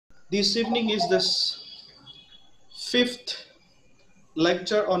This evening is the fifth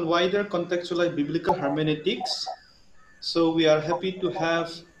lecture on wider contextualized biblical hermeneutics. So we are happy to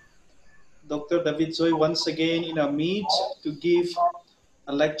have Dr. David Zoy once again in our midst to give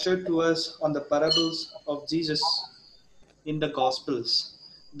a lecture to us on the parables of Jesus in the Gospels.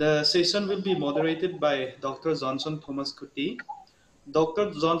 The session will be moderated by Dr. Johnson Thomas Kuti.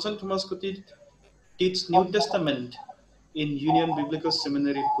 Dr. Johnson Thomas Kuti teaches New Testament in Union Biblical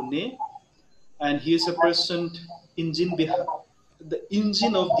Seminary, Pune, and he is a present engine the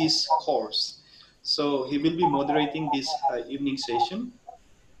engine of this course. So he will be moderating this evening session.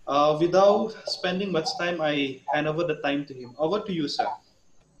 Without spending much time, I hand over the time to him. Over to you, sir.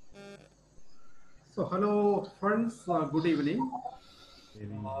 So, hello, friends. Good evening.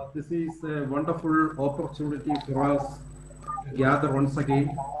 This is a wonderful opportunity for us to gather once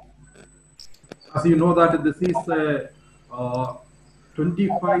again. As you know, that this is a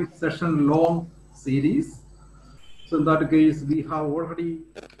 25 session long series. So, in that case, we have already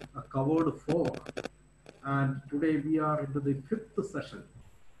covered 4, and today we are into the 5th session.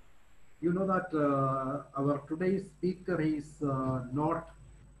 You know that our today's speaker is not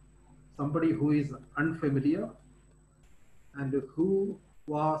somebody who is unfamiliar and who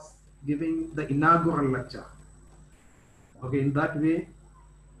was giving the inaugural lecture. Okay, in that way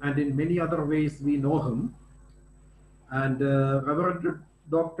and in many other ways we know him. And Reverend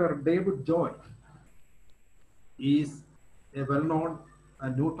Dr. David Joy is a well-known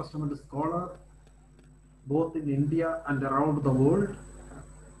New Testament scholar both in India and around the world.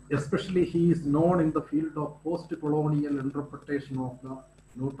 Especially he is known in the field of post-colonial interpretation of the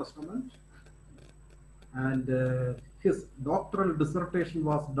New Testament. And his doctoral dissertation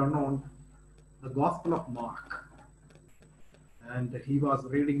was done on the Gospel of Mark. And he was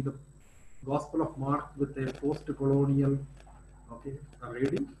reading the Gospel of Mark with a post-colonial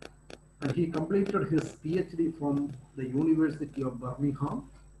reading. And he completed his PhD from the University of Birmingham.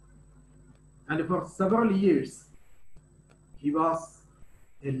 And for several years, he was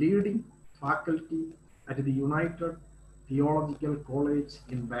a leading faculty at the United Theological College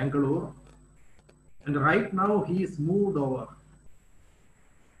in Bangalore. And right now he is moved over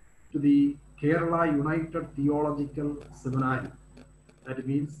to the Kerala United Theological Seminary. That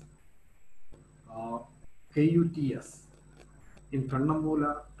means KUTS in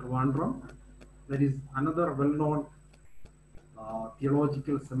Kannamula, Trivandrum. That is another well-known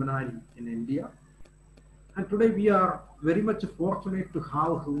theological seminary in India. And today we are very much fortunate to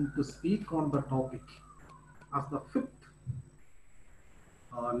have him to speak on the topic as the 5th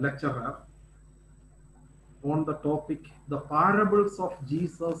lecturer on the topic, the parables of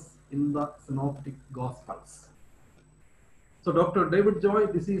Jesus in the Synoptic Gospels. So Dr. David Joy,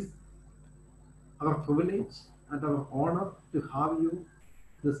 this is our privilege and our honor to have you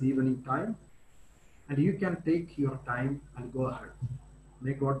this evening time. And you can take your time and go ahead.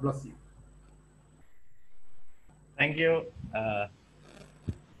 May God bless you. Thank you,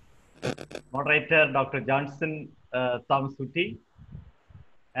 moderator Dr. Johnson Thamsuti,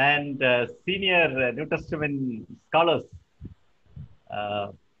 and senior New Testament scholars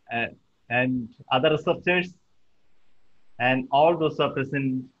and other researchers, and all those who are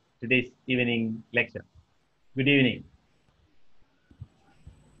present today's evening lecture. Good evening.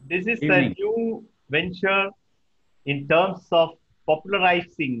 This is a new venture in terms of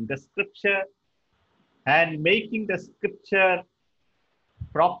popularizing the scripture and making the scripture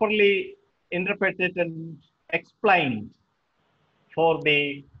properly interpreted and explained for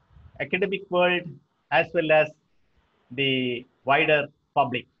the academic world as well as the wider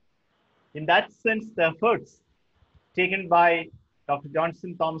public. In that sense, the efforts taken by Dr.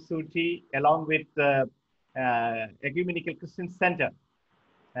 Johnson Thamsuti along with Ecumenical Christian Center,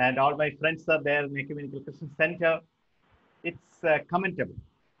 and all my friends are there in Ecumenical Christian Center, it's commendable.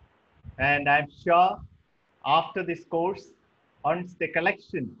 And I'm sure after this course, once the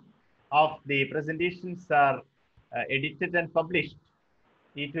collection of the presentations are edited and published,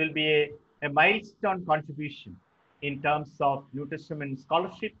 it will be a milestone contribution in terms of New Testament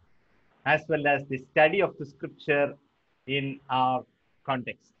scholarship as well as the study of the scripture in our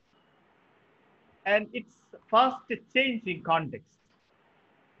context. And it's fast changing context.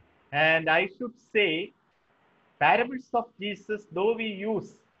 And I should say, parables of Jesus, though we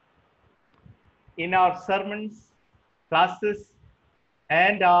use in our sermons, classes,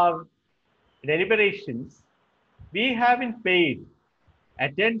 and our deliberations, we haven't paid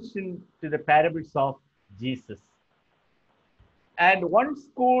attention to the parables of Jesus. And one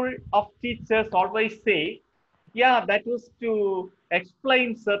school of teachers always say, yeah, that was to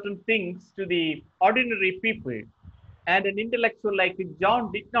explain certain things to the ordinary people And an intellectual like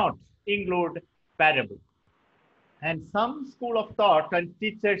John did not include parable. And some school of thought and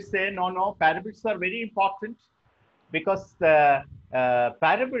teachers say, no, no, parables are very important because the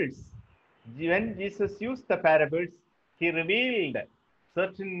parables, when Jesus used the parables, he revealed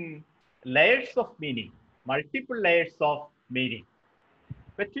certain layers of meaning, multiple layers of meaning.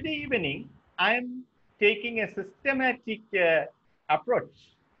 But today evening, I am taking a systematic approach,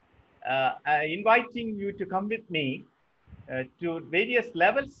 inviting you to come with me to various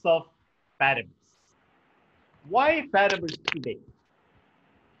levels of parables. Why parables today?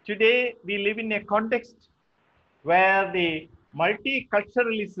 Today, we live in a context where the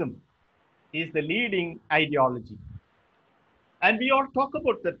multiculturalism is the leading ideology. And we all talk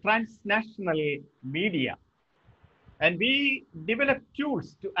about the transnational media. And we develop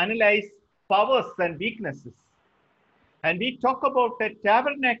tools to analyze powers and weaknesses. And we talk about a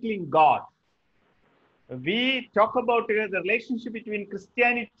tabernacling God. We talk about the relationship between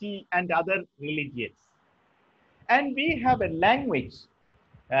Christianity and other religions. And we have a language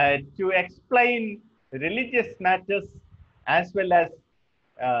to explain religious matters as well as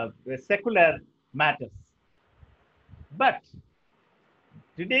secular matters. But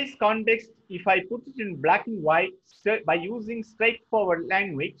today's context, if I put it in black and white by using straightforward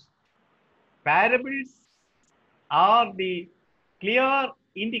language, parables are the clear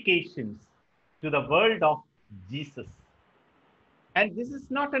indications to the world of Jesus. And this is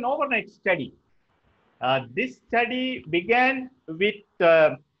not an overnight study. This study began with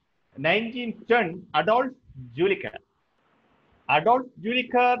 1910 Adolf Jülicher. Adolf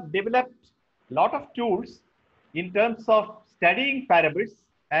Jülicher developed a lot of tools in terms of studying parables,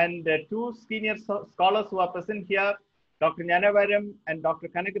 and two senior scholars who are present here, Dr. Jnanavaram and Dr.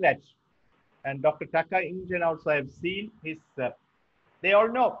 Kanagaraj, and Dr. Taka Injan also I have seen his, they all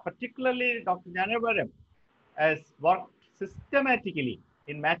know, particularly Dr. Jnanavaram has worked systematically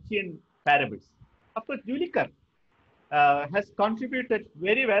in Machian parables. Of course, Jülicher has contributed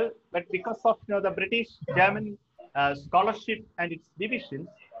very well, but because of the British-German scholarship and its divisions,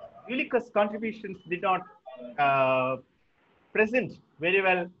 Jülicher's contributions did not present very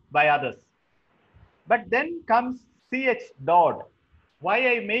well by others. But then comes C.H. Dodd.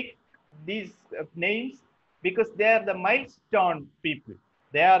 Why I make these names? Because they are the milestone people.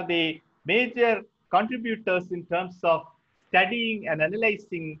 They are the major contributors in terms of studying and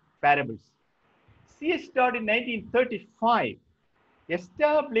analyzing parables. C.H. Dodd in 1935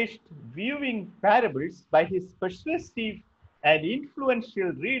 established viewing parables by his persuasive and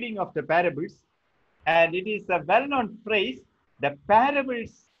influential reading of the parables. And it is a well-known phrase, the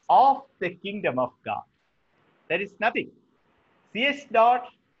parables of the kingdom of God. There is nothing. C.H. Dodd,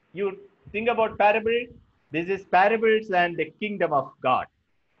 you think about parable, this is parables and the kingdom of God.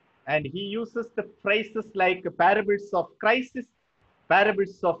 And he uses the phrases like parables of crisis,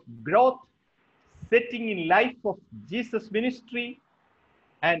 parables of growth, setting in life of Jesus' ministry,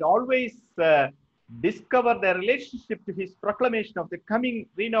 and always discover the relationship to his proclamation of the coming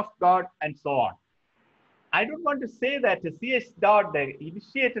reign of God, and so on. I don't want to say that C.H. Dodd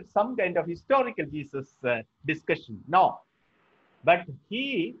initiated some kind of historical Jesus discussion. No. But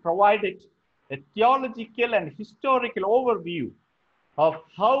he provided a theological and historical overview of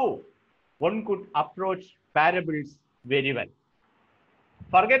how one could approach parables very well.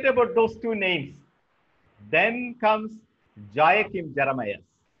 Forget about those two names. Then comes Joachim Jeremias.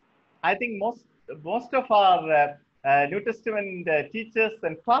 I think most of our New Testament teachers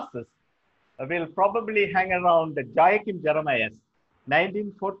and classes will probably hang around Joachim Jeremias,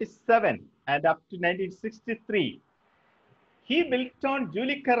 1947 and up to 1963. He built on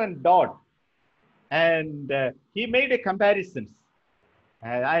Jülicher and Dodd, and he made a comparisons.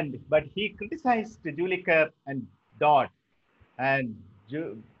 But he criticized Jülicher and Dodd, and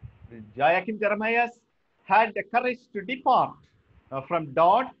Joachim Jeremias had the courage to depart from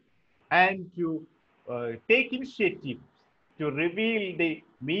Dodd and to take initiative to reveal the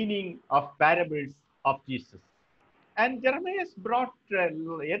meaning of parables of Jesus. And Jeremias brought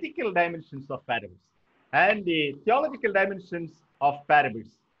ethical dimensions of parables and the theological dimensions of parables.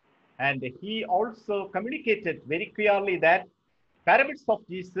 And he also communicated very clearly that parables of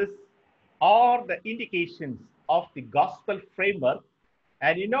Jesus are the indications of the gospel framework.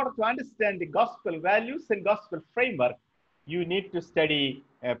 And in order to understand the gospel values and gospel framework, you need to study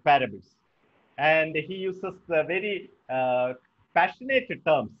parables. And he uses very passionate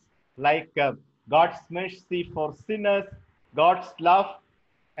terms like God's mercy for sinners, God's love,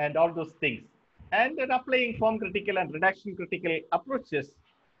 and all those things. And then applying form critical and reduction critical approaches.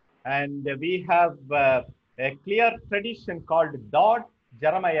 And we have a clear tradition called Dodd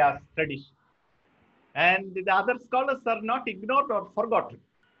Jeremias tradition. And the other scholars are not ignored or forgotten.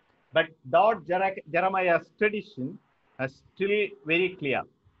 But Lord Jeremiah's tradition is still very clear.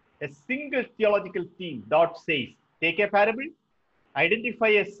 A single theological theme, Dot says, take a parable, identify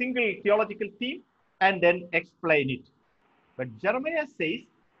a single theological theme, and then explain it. But Jeremiah says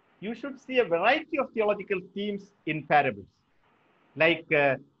you should see a variety of theological themes in parables, like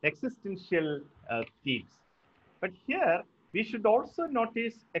existential themes. But here we should also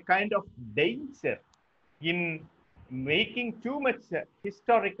notice a kind of danger in making too much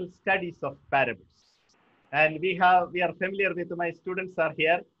historical studies of parables. And we are familiar with, my students are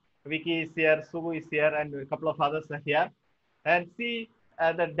here, Vicky is here, Sugu is here, and a couple of others are here. And see,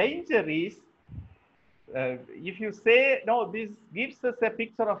 the danger is if you say, no, this gives us a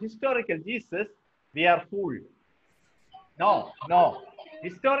picture of historical Jesus, we are fooled. No, no.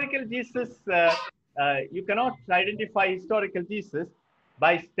 Historical Jesus, you cannot identify historical Jesus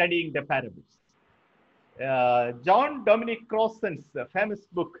by studying the parables. John Dominic Crossan's famous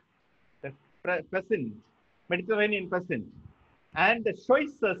book, The Peasant, Mediterranean Peasant, and the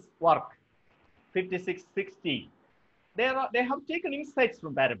Choices work, 5660, they have taken insights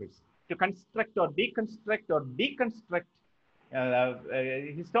from parables to construct or deconstruct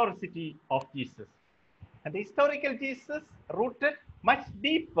historicity of Jesus. And the historical Jesus rooted much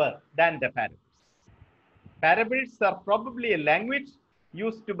deeper than the parables. Parables are probably a language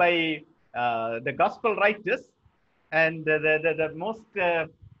used by the gospel writers, and the most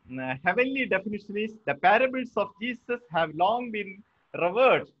heavenly definition is the parables of Jesus have long been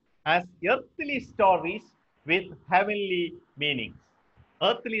revered as earthly stories with heavenly meanings.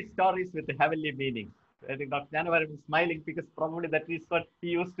 Earthly stories with heavenly meanings. I think Dr. Janavar is smiling because probably that is what he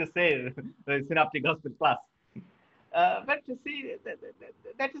used to say in the Synoptic Gospel class. But you see,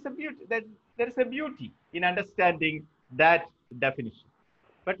 that is a beauty. There is a beauty in understanding that definition.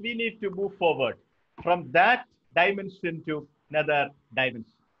 But we need to move forward from that dimension to another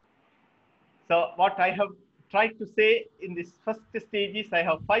dimension. So what I have tried to say in this first stage is I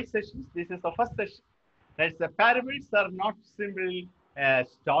have 5 sessions. This is the first session. That the parables are not simply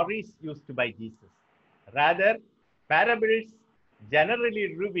stories used by Jesus. Rather, parables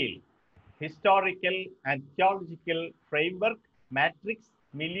generally reveal historical and theological framework, matrix,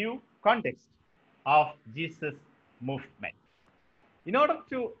 milieu, context of Jesus' movement. In order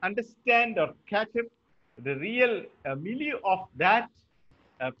to understand or catch up the real milieu of that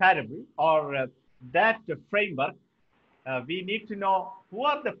parable or that framework, we need to know who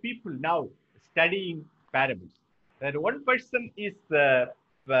are the people now studying parables. That one person is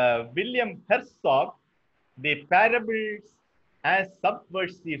William Herzog, The Parables as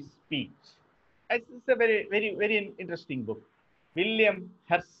Subversive Speech. It's a very interesting book. William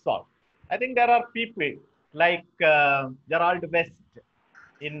Herzog. I think there are people like Gerald West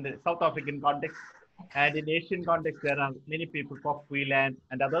in the South African context, and in Asian context, there are many people, Prof. Whelan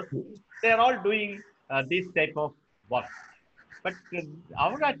and others. They are all doing this type of work. But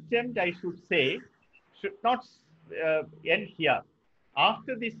our attempt, I should say, should not end here.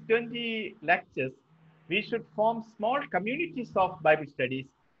 After these 20 lectures, we should form small communities of Bible studies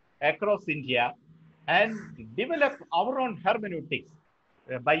across India and develop our own hermeneutics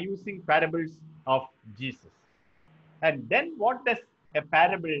by using parables of Jesus. And then what does a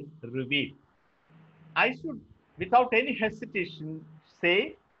parable reveal? I should, without any hesitation,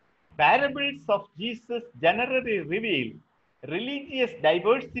 say parables of Jesus generally reveal religious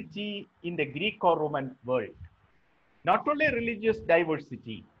diversity in the Greco-Roman world. Not only religious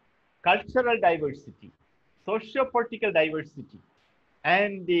diversity, cultural diversity, socio-political diversity,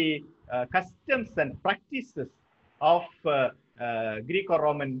 and the customs and practices of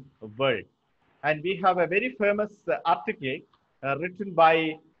Greco-Roman world. And we have a very famous article written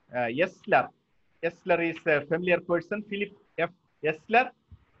by Yesler. Yesler is a familiar person, Philip F. Yesler,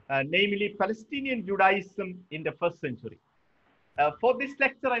 namely Palestinian Judaism in the first century. For this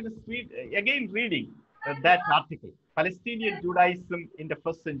lecture, I must again reading that article, Palestinian Judaism in the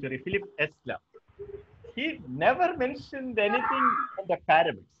first century, Philip Yesler. He never mentioned anything in the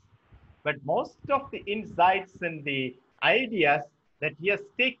parables, but most of the insights and the ideas that he has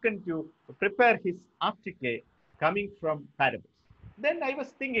taken to prepare his article coming from parables. Then I was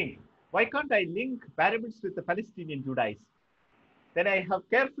thinking, why can't I link parables with the Palestinian Judaism? Then I have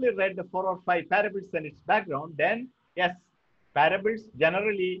carefully read the 4 or 5 parables and its background. Then, yes, parables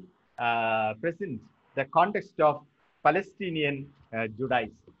generally present the context of Palestinian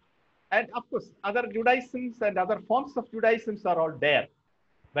Judaism. And of course, other Judaisms and other forms of Judaisms are all there.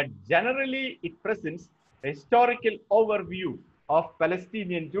 But generally, it presents a historical overview of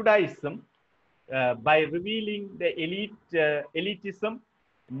Palestinian Judaism by revealing the elitism,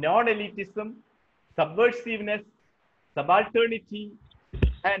 non-elitism, subversiveness, subalternity,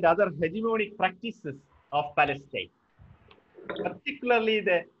 and other hegemonic practices of Palestine, particularly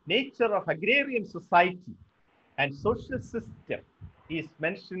the nature of agrarian society and social system is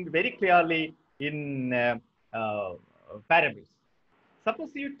mentioned very clearly in uh, parables.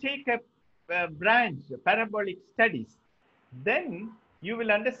 Suppose you take a branch, parabolic studies, then you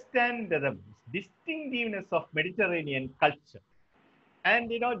will understand the distinctiveness of Mediterranean culture.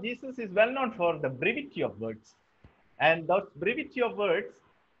 And Jesus is well known for the brevity of words. And those brevity of words,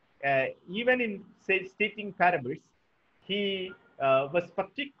 even in say, stating parables, he was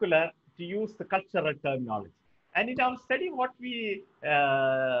particular to use the cultural terminology. And in our study, what we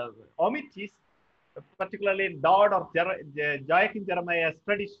omit is, particularly in Dodd or Joachim Jeremiah's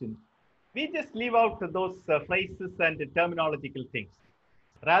tradition, we just leave out those phrases and terminological things.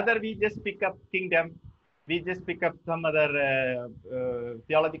 Rather, we just pick up kingdom, we just pick up some other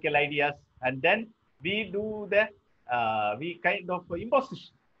theological ideas, and then we do the we kind of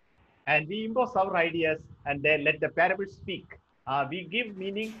imposition, and we impose our ideas, and then let the parable speak. We give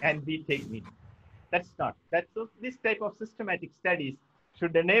meaning and we take meaning. That's not. So this type of systematic studies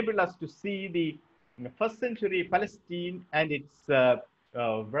should enable us to see the first century Palestine and its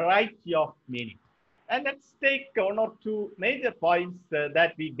variety of meaning. And let's take one or two major points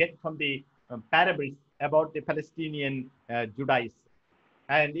that we get from the parables about the Palestinian Judaism.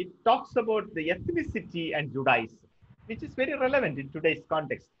 And it talks about the ethnicity and Judaism, which is very relevant in today's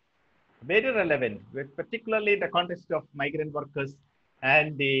context. Very relevant, particularly the context of migrant workers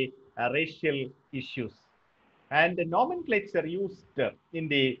and the racial issues. And the nomenclature used in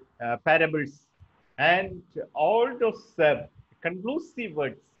the parables and all those conclusive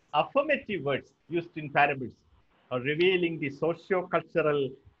words, affirmative words used in parables are revealing the socio-cultural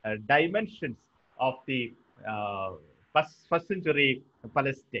dimensions of the first century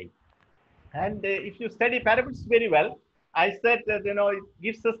Palestine. And if you study parables very well, I said that it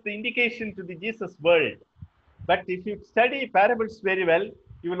gives us the indication to the Jesus world. But if you study parables very well,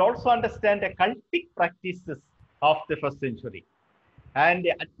 you will also understand the cultic practices of the first century and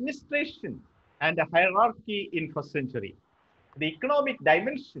the administration and the hierarchy in first century, the economic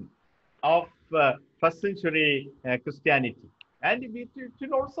dimension of first century Christianity. And it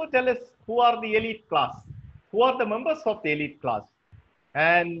will also tell us who are the elite class, who are the members of the elite class.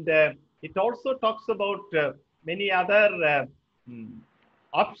 And it also talks about many other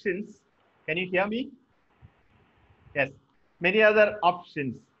options. Can you hear me? Yes, many other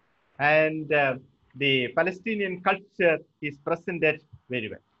options. And the Palestinian culture is presented very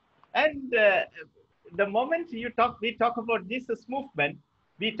well. And the moment we talk about Jesus movement,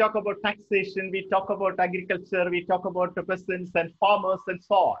 we talk about taxation, we talk about agriculture, we talk about the peasants and farmers and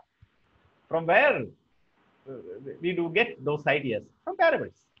so on. From where we do get those ideas? From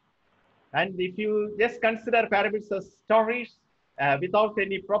parables. And if you just consider parables as stories without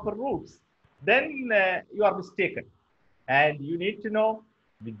any proper roots, then you are mistaken. And you need to know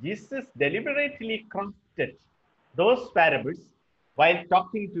Jesus deliberately crafted those parables while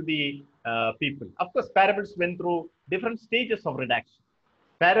talking to the people. Of course, parables went through different stages of redaction.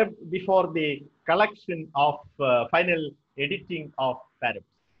 Before the collection of final editing of parables.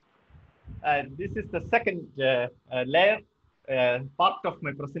 This is the second layer, part of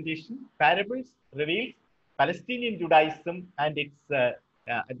my presentation. Parables reveals Palestinian Judaism and its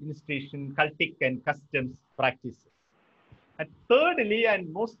administration, cultic and customs practices. And thirdly,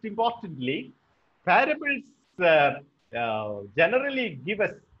 and most importantly, parables generally give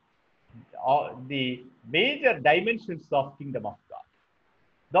us the major dimensions of kingdom of God.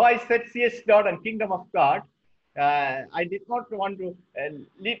 Though I said CS God and kingdom of God, I did not want to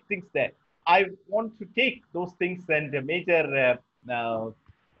leave things there. I want to take those things and the major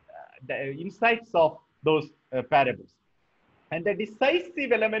the insights of those parables. And the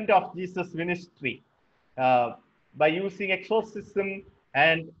decisive element of Jesus' ministry by using exorcism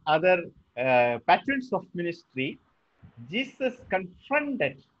and other patterns of ministry, Jesus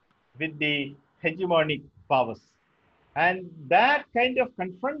confronted with the hegemonic powers. And that kind of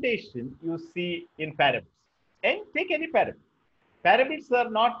confrontation you see in parables. And take any parable. Parables are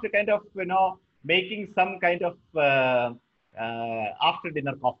not the kind of, making some kind of after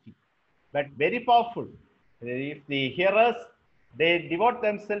dinner coffee, but very powerful. If the hearers, they devote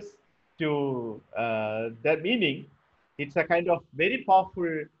themselves to the meaning, it's a kind of very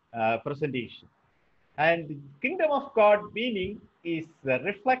powerful presentation. And the kingdom of God meaning is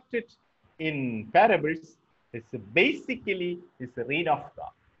reflected in parables. It's basically the reign of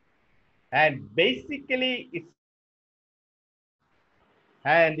God. And basically it's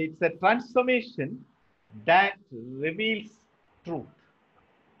a transformation that reveals truth.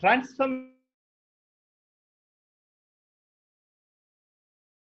 Transformation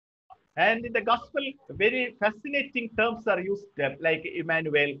And in the gospel, very fascinating terms are used like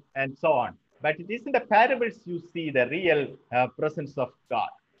Emmanuel and so on. But it is in the parables you see the real presence of God.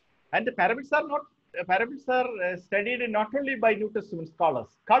 And the parables are studied not only by New Testament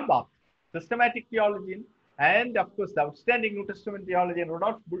scholars, Karl Barth, systematic theologian, and of course the outstanding New Testament theologian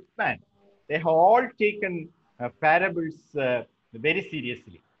Rudolf Bultmann. They have all taken parables very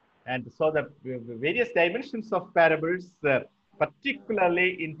seriously. And so the various dimensions of parables,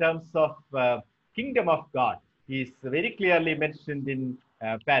 particularly in terms of kingdom of God, is very clearly mentioned in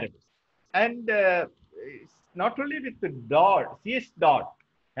parables. And it's not only with the Dodd, C.S. Dodd,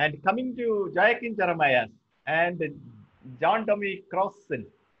 and coming to Joachim Jeremiah and John Dominic Crossan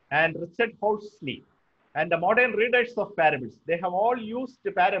and Richard Horsley and the modern readers of parables, they have all used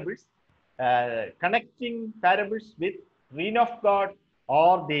parables, connecting parables with reign of God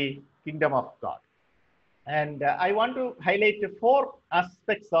or the kingdom of God. And I want to highlight four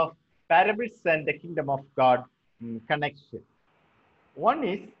aspects of parables and the kingdom of God connection. One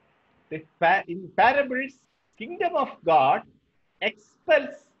is in parables, kingdom of God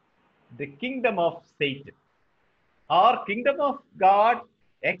expels the kingdom of Satan, or kingdom of God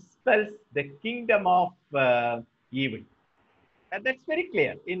expels the kingdom of evil. And that's very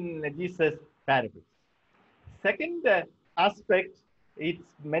clear in Jesus' parables. Second aspect, it's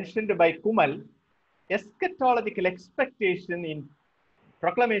mentioned by Kumal, eschatological expectation in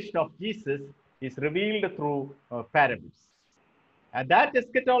proclamation of Jesus is revealed through parables. And that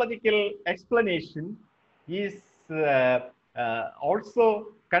eschatological explanation is also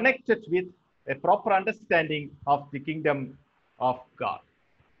connected with a proper understanding of the kingdom of God.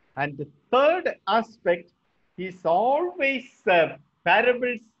 And the third aspect is always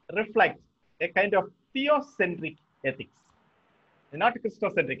parables reflect a kind of theocentric ethics, not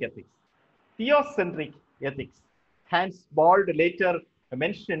Christocentric ethics, theocentric ethics. Hans Bald later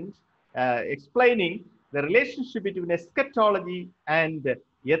mentioned, explaining the relationship between eschatology and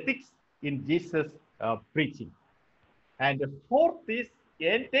ethics in Jesus' preaching. And the fourth is,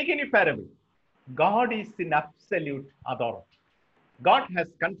 take any parable, God is in absolute authority. God has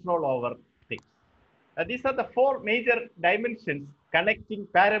control over things. These are the four major dimensions connecting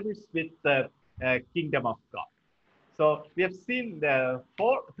parables with the kingdom of God. So we have seen the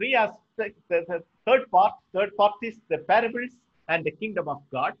three aspects. The third part is the parables and the kingdom of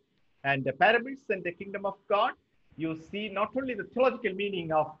God. And the parables and the kingdom of God, you see not only the theological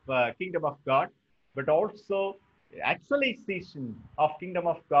meaning of kingdom of God, but also actualization of kingdom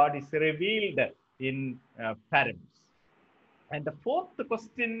of God is revealed in parables. And the fourth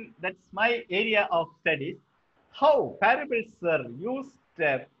question, that's my area of studies, how parables are used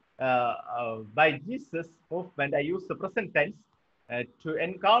by Jesus movement. I use the present tense to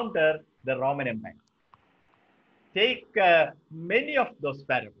encounter the Roman Empire. Take many of those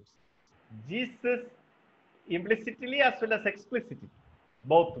parables. Jesus implicitly as well as explicitly,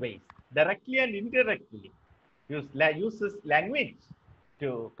 both ways, directly and indirectly, uses language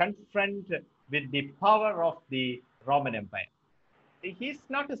to confront with the power of the Roman Empire. He's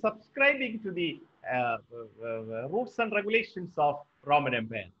not subscribing to the rules and regulations of Roman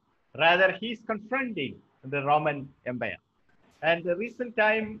Empire. Rather, he's confronting the Roman Empire. And the recent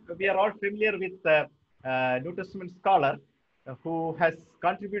time, we are all familiar with New Testament scholar who has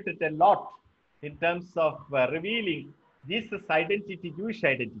contributed a lot in terms of revealing Jesus' identity, Jewish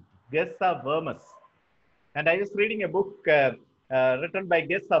identity, Gessa Vermes. And I was reading a book written by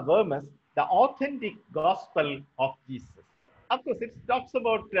Gessa Vermes, The Authentic Gospel of Jesus. Of course, it talks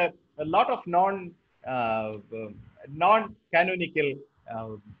about a lot of non-canonical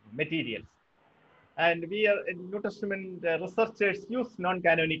materials. And we are, New Testament researchers use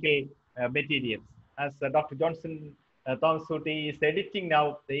non-canonical materials. As Dr. Johnson Thomas Sooty is editing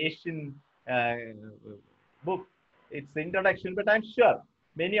now the Asian book, its introduction, but I'm sure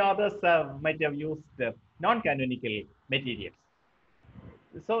many others might have used non-canonical materials.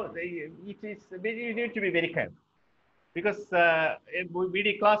 So you need to be very careful. Because in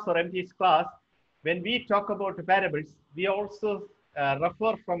VD class or MTS class, when we talk about parables, we also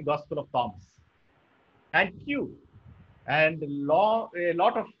refer from Gospel of Thomas and Q and a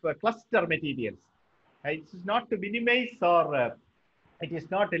lot of cluster materials. It is not to minimize or it is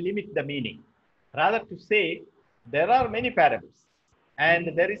not to limit the meaning. Rather to say, there are many parables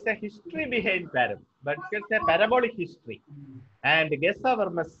and there is a history behind parables, but it's a parabolic history. And Gessa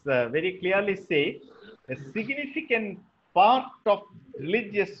Vermes very clearly say, a significant part of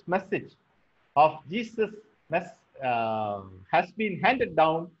religious message of Jesus has been handed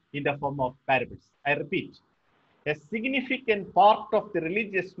down in the form of parables. I repeat, a significant part of the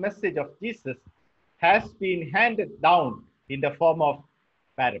religious message of Jesus has been handed down in the form of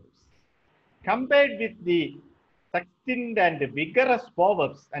parables. Compared with the succinct and vigorous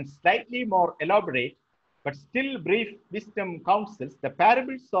proverbs and slightly more elaborate but still brief wisdom counsels, the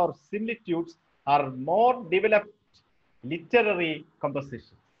parables or similitudes are more developed literary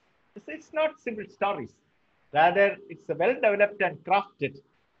compositions. It's not simple stories. Rather, it's a well-developed and crafted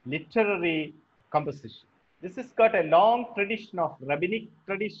literary composition. This has got a long tradition of rabbinic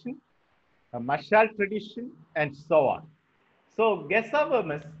tradition, a martial tradition, and so on. So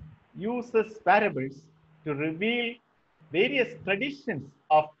Gesavamos uses parables to reveal various traditions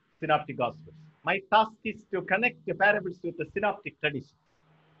of synoptic gospels. My task is to connect the parables with the synoptic traditions.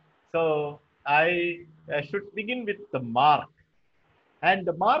 So I should begin with the Mark. And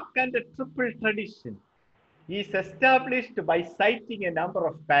the Mark and the triple tradition is established by citing a number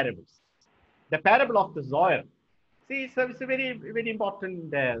of parables. The parable of the Zoyer. See, it's a very, very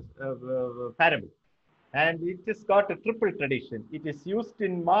important parable. And it has got a triple tradition. It is used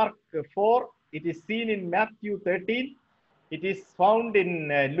in Mark 4. It is seen in Matthew 13. It is found in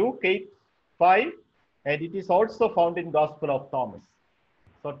Luke 8:5. And it is also found in Gospel of Thomas.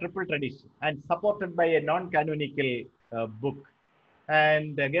 So triple tradition and supported by a non-canonical book.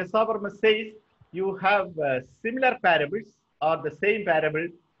 And Gesavarma says you have similar parables or the same parable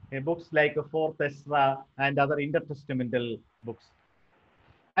in books like 4th Ezra and other intertestamental books.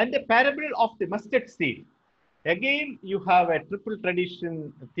 And the parable of the mustard seed. Again, you have a triple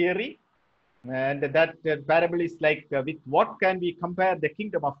tradition theory. And that parable is like, with what can we compare the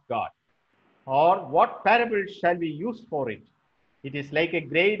kingdom of God? Or what parable shall we use for it? It is like a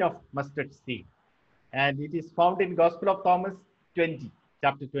grain of mustard seed. And it is found in Gospel of Thomas 20,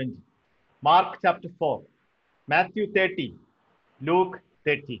 chapter 20. Mark chapter 4, Matthew 13, Luke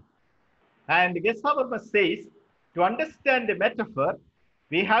 13. And Gesavarma says, to understand the metaphor,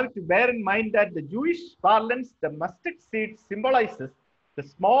 we have to bear in mind that the Jewish parlance, the mustard seed symbolizes the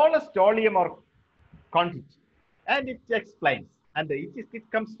smallest volume or quantity. And it explains. And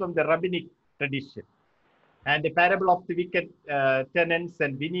it comes from the rabbinic tradition. And the parable of the wicked tenants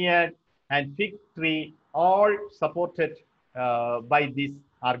and vineyard and fig tree, all supported by this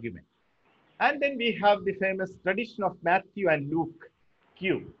argument. And then we have the famous tradition of Matthew and Luke,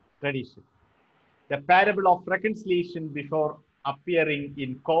 Q tradition. The parable of reconciliation before appearing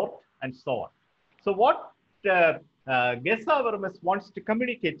in court and so on. So what Gesavarmas wants to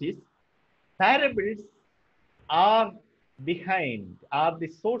communicate is parables are the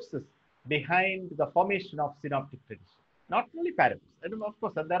sources behind the formation of synoptic tradition. Not only parables, and of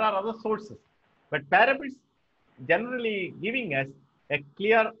course there are other sources, but parables generally giving us a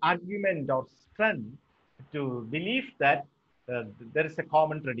clear argument or strength to believe that there is a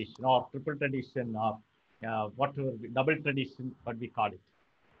common tradition or triple tradition or whatever, double tradition, what we call it.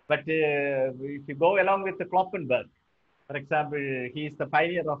 But if you go along with the Kloppenberg, for example, he is the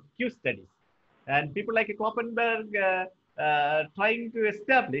pioneer of Q studies. And people like Kloppenberg trying to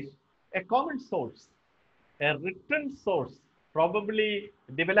establish a common source, a written source, probably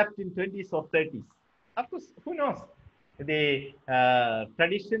developed in 20s or 30s. Of course, who knows? The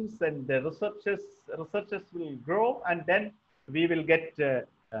traditions and the researchers will grow, and then we will get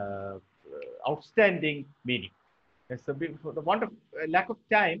outstanding meaning. So for the want of lack of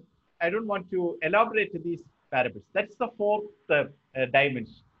time, I don't want to elaborate these parables. That's the fourth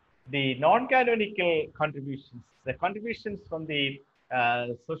dimension. The non-canonical contributions, the contributions from the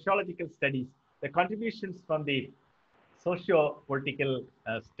sociological studies, the contributions from the socio-political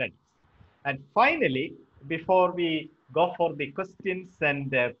studies. And finally, before we go for the questions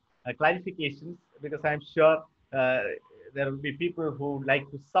and clarifications, because I'm sure there will be people who like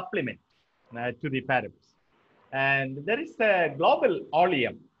to supplement to the parables. And there is a global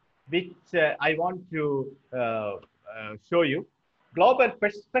oleum which I want to show you. Global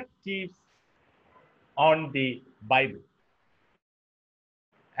perspectives on the Bible.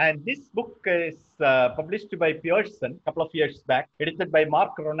 And this book is published by Pearson a couple of years back, edited by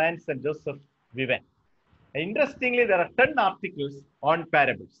Mark Ronans and Joseph Viven. Interestingly, there are 10 articles on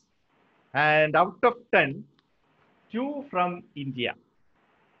parables. And out of 10, 2 from India.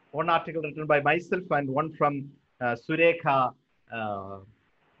 One article written by myself and one from Surekha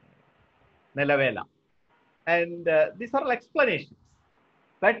Nelavela. And these are all explanations.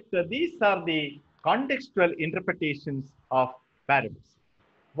 But these are the contextual interpretations of parables.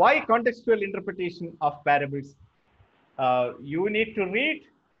 Why contextual interpretation of parables? You need to read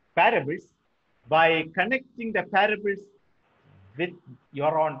parables by connecting the parables with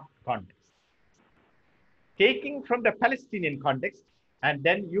your own context. Taking from the Palestinian context, and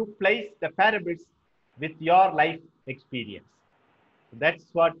then you place the parables with your life experience. That's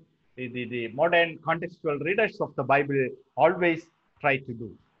what the modern contextual readers of the Bible always try to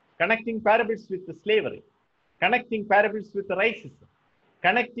do. connecting parables with the slavery, connecting parables with the racism,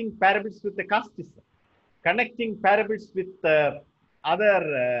 connecting parables with the casteism, connecting parables with other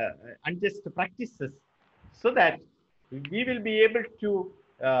unjust practices, so that we will be able to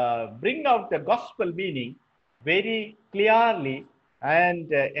bring out the gospel meaning very clearly and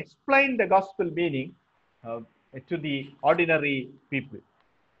explain the gospel meaning to the ordinary people.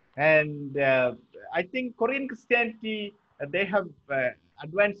 And I think Korean Christianity, they have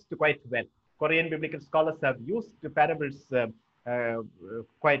advanced quite well. Korean biblical scholars have used the parables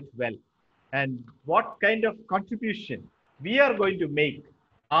quite well. And what kind of contribution we are going to make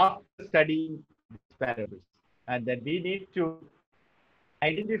after studying these parables. And then we need to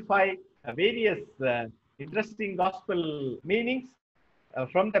identify various interesting gospel meanings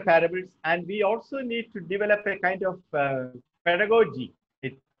from the parables, and we also need to develop a kind of pedagogy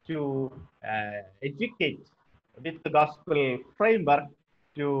to educate with the gospel framework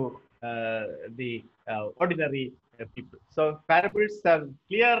to the ordinary people. So parables have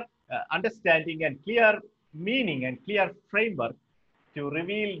clear understanding and clear meaning and clear framework to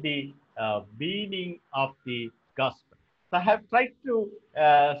reveal the meaning of the gospel. So I have tried to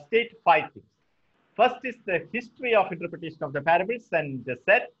state 5 things. First is the history of interpretation of the parables, and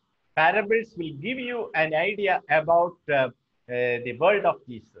said parables will give you an idea about the world of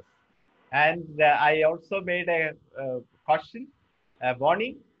Jesus. And I also made a caution, a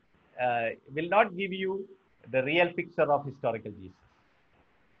warning, will not give you the real picture of historical Jesus.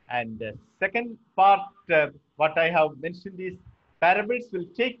 And the second part, what I have mentioned is parables will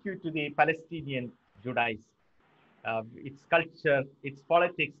take you to the Palestinian Judaism, its culture, its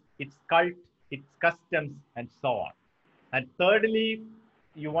politics, its cult, its customs, and so on. And thirdly,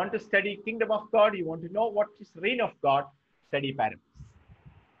 you want to study kingdom of God, you want to know what is reign of God, study parables.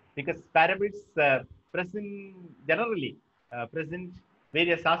 Because parables generally present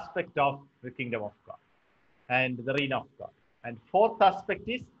various aspects of the kingdom of God and the reign of God. And fourth aspect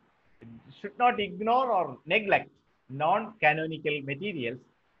is, should not ignore or neglect non-canonical materials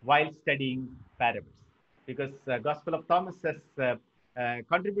while studying parables. Because Gospel of Thomas has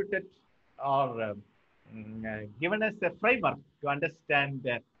contributed or given us a framework to understand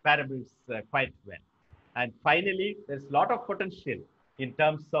parables quite well. And finally, there's a lot of potential in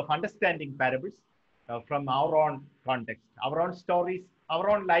terms of understanding parables from our own context, our own stories, our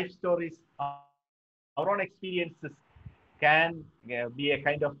own life stories, our own experiences can be a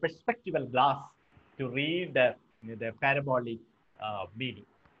kind of perspectival glass to read the parabolic meaning.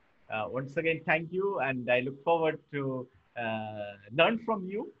 Once again, thank you, and I look forward to learn from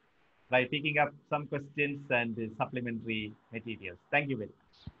you by picking up some questions and supplementary materials. Thank you very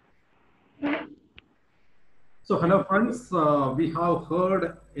much. So, hello friends, we have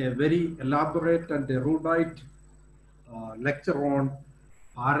heard a very elaborate and erudite lecture on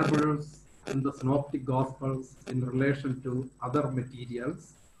parables in the Synoptic Gospels in relation to other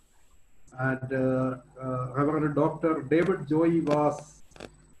materials. And Reverend Dr. David Joy was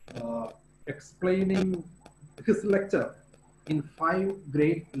explaining his lecture in 5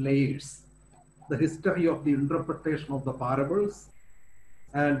 great layers: the history of the interpretation of the parables,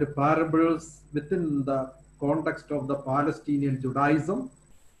 and the parables within the context of the Palestinian Judaism,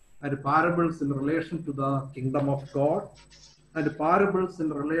 and parables in relation to the kingdom of God, and parables in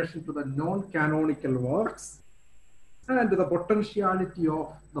relation to the non-canonical works, and the potentiality of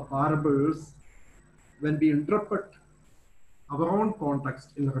the parables when we interpret our own context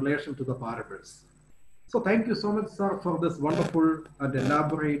in relation to the parables. So thank you so much, sir, for this wonderful and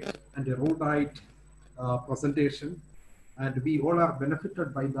elaborate and erudite presentation. And we all are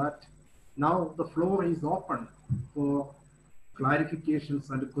benefited by that. Now the floor is open for clarifications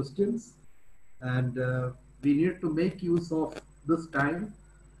and questions. And we need to make use of this time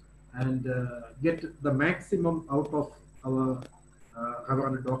and get the maximum out of our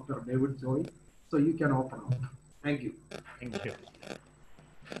Reverend Dr. David Joy. So you can open up. Thank you. Thank you.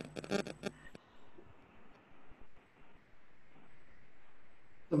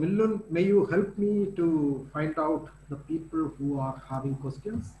 So Milun, may you help me to find out the people who are having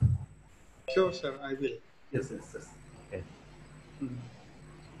questions? Sure, sir, I will. Yes. Yes.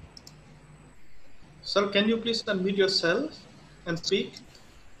 Sir, can you please unmute yourself and speak?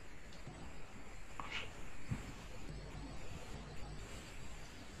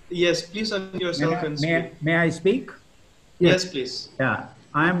 Yes, please unmute yourself and speak. May I speak? Yes, please. Yeah,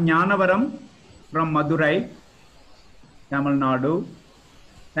 I am Jnanavaram from Madurai, Tamil Nadu.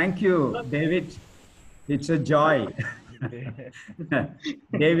 Thank you, David. It's a joy.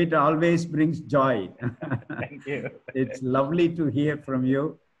 David always brings joy. Thank you. It's lovely to hear from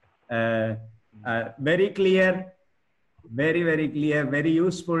you. Very clear Very, very clear, very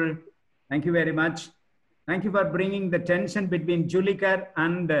useful. Thank you very much. Thank you for bringing the tension between Juliker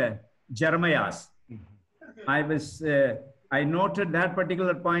and Jeremias. I noted that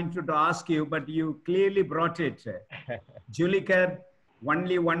particular point to ask you, but you clearly brought it. Juliker,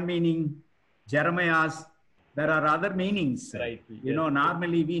 only one meaning. Jeremias, there are other meanings. Right. You know,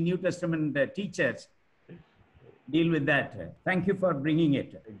 normally we New Testament teachers deal with that. Thank you for bringing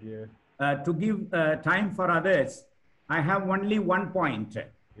it. Thank you. To give time for others, I have only one point.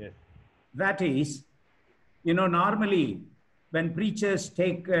 Yes. That is, you know, normally when preachers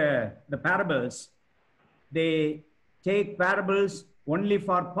take the parables, they take parables only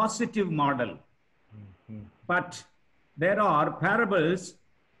for positive model. But there are parables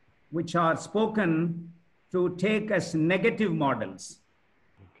which are spoken to take as negative models.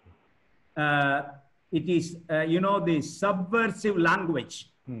 It is, you know, the subversive language.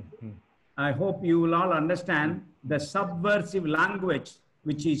 I hope you will all understand the subversive language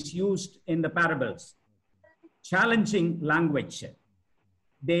which is used in the parables. Challenging language.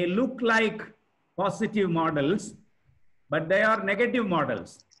 They look like positive models, but they are negative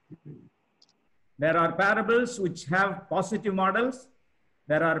models. There are parables which have positive models.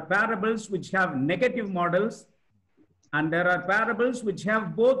 There are parables which have negative models. And there are parables which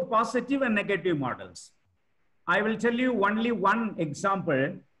have both positive and negative models. I will tell you only one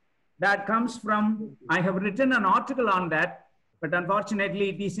example that comes from, I have written an article on that, but unfortunately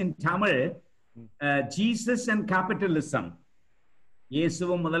it is in Tamil, Jesus and Capitalism.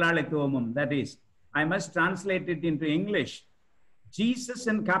 Yesuvum Mudalalituvamum, that is, I must translate it into English. Jesus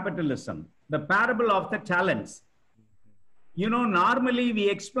and Capitalism, the parable of the talents. You know, normally we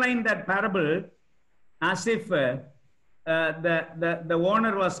explain that parable as if the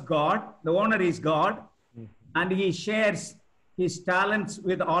owner was God, the owner is God, and he shares his talents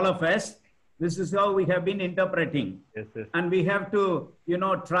with all of us. This is how we have been interpreting. Yes, yes. And we have to, you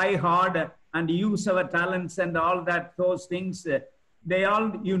know, try hard and use our talents and all that, those things. They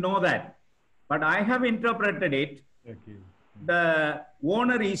all, you know that. But I have interpreted it. Okay. The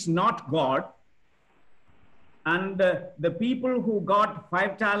owner is not God. And the people who got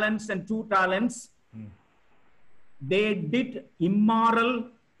 5 talents and 2 talents, they did immoral,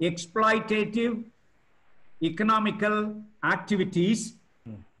 exploitative, economical activities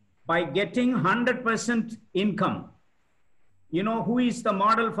by getting 100% income. You know who is the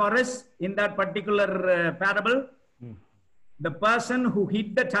model for us in that particular parable? The person who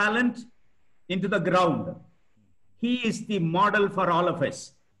hid the talent into the ground. He is the model for all of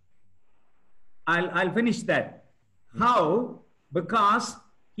us. I'll finish that. How? Because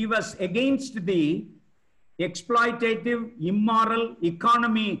he was against the exploitative, immoral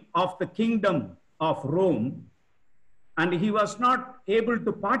economy of the kingdom of Rome, and he was not able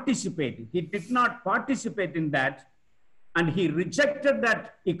to participate. He did not participate in that, and he rejected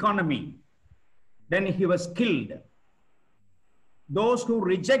that economy. Then he was killed. Those who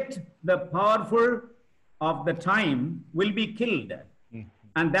reject the powerful of the time will be killed.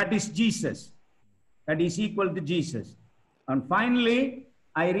 And that is Jesus. That is equal to Jesus. And finally,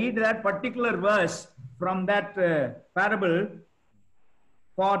 I read that particular verse from that parable.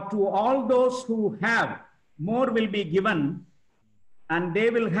 For to all those who have, more will be given, and they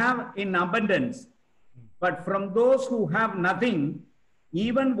will have in abundance. But from those who have nothing,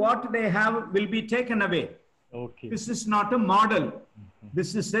 even what they have will be taken away. Okay. This is not a model.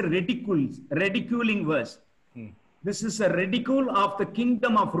 This is a ridiculing verse. This is a ridicule of the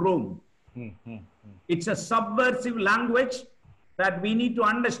kingdom of Rome. It's a subversive language that we need to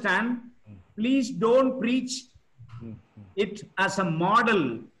understand. Please don't preach it as a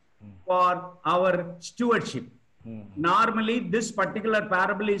model for our stewardship. Normally, this particular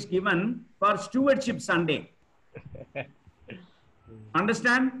parable is given for Stewardship Sunday.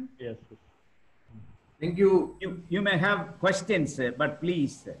 Understand? Yes. Thank you. You may have questions, but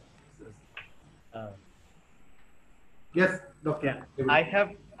please. Yes, Doctor. I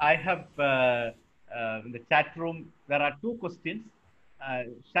have in the chat room, there are 2 questions.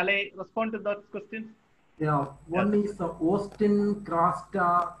 Shall I respond to those questions? Yeah, one is Austin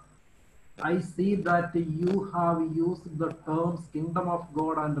Krasta. I see that you have used the terms kingdom of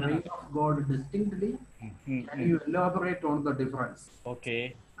God and reign of God distinctly. Can you elaborate on the difference?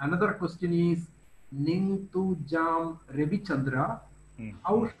 Okay. Another question is Ningtu Jam Revichandra.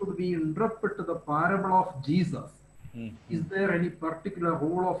 How should we interpret the parable of Jesus? Is there any particular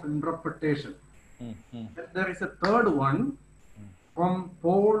rule of interpretation? And there is a third one from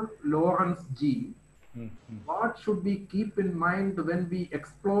Paul Lawrence G. What should we keep in mind when we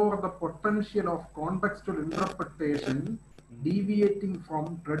explore the potential of contextual interpretation deviating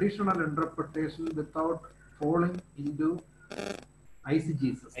from traditional interpretation without falling into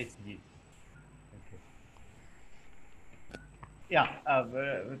ICG system. ICG. Okay. Yeah,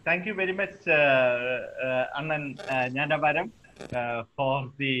 thank you very much, Annan Nyandavaram,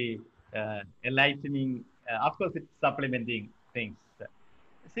 for the enlightening, of course, it's supplementing things.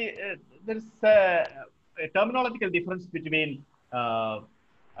 See, there's a terminological difference between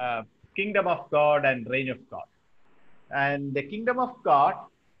kingdom of God and reign of God. And the kingdom of God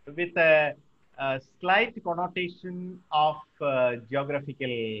with a slight connotation of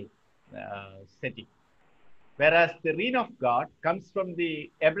geographical setting. Whereas the reign of God comes from the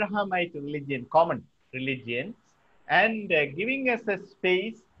Abrahamite religion, common religions, and giving us a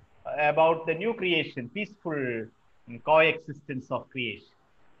space about the new creation, peaceful coexistence of creation.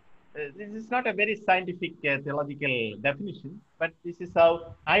 This is not a very scientific theological definition, but this is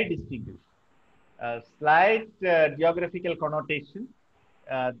how I distinguish. Slight geographical connotation.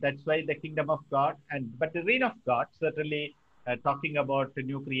 That's why the kingdom of God, but the reign of God certainly talking about the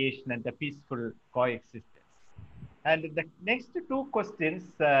new creation and the peaceful coexistence. And the next two questions,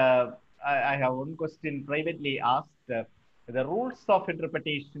 I have one question privately asked, the rules of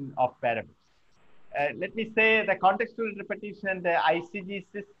interpretation of parables. Let me say the contextual interpretation and the ICG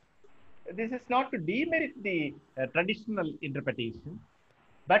system. This is not to demerit the traditional interpretation,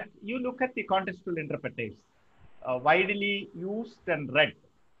 but you look at the contextual interpretation, widely used and read.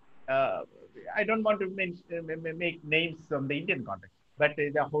 I don't want to make names from the Indian context, but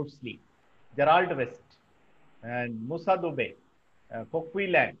the Horsley, Gerald West, and Musa Dubey,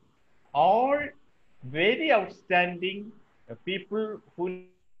 Coquelan, all very outstanding people who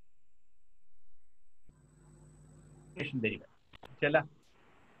very well. Chala,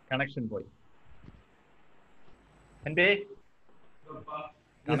 connection boy. And they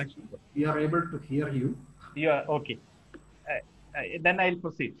connection boy. We are able to hear you. Yeah, okay. Then I'll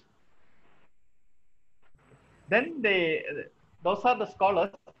proceed. Then those are the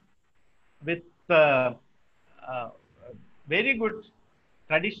scholars with very good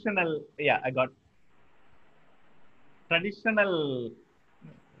traditional. Yeah, I got traditional.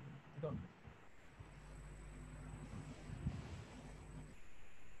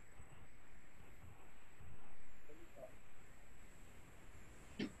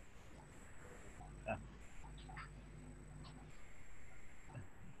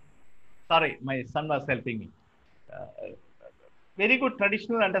 Sorry, my son was helping me. Very good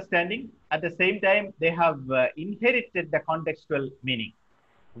traditional understanding. At the same time, they have inherited the contextual meaning.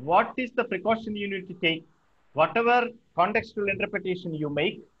 What is the precaution you need to take? Whatever contextual interpretation you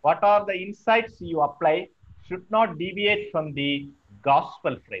make, what are the insights you apply, should not deviate from the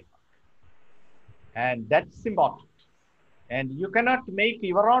gospel framework. And that's important. And you cannot make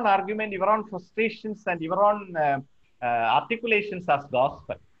your own argument, your own frustrations, and your own articulations as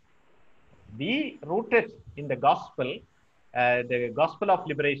gospel. Be rooted in the gospel of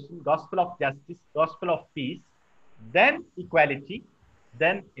liberation, gospel of justice, gospel of peace, then equality,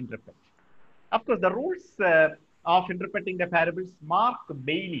 then interpret. Of course, the rules of interpreting the parables, Mark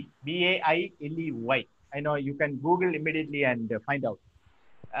Bailey, Bailey. I know you can Google immediately and find out.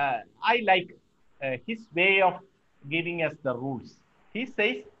 I like his way of giving us the rules. He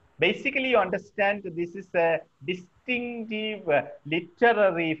says, basically, you understand this is a distinctive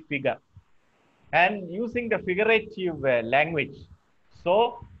literary figure and using the figurative language.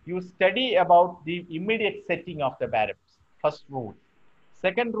 So you study about the immediate setting of the parables. First rule.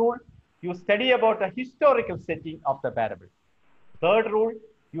 Second rule, you study about the historical setting of the parable. Third rule,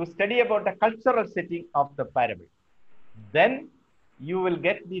 you study about the cultural setting of the parable. Then you will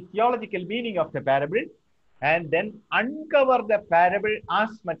get the theological meaning of the parable and then uncover the parable as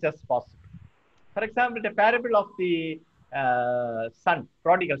much as possible. For example, the parable of the son,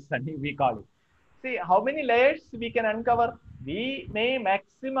 prodigal son, we call it. See, how many layers we can uncover? We may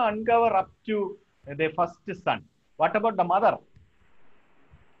maximum uncover up to the first son. What about the mother?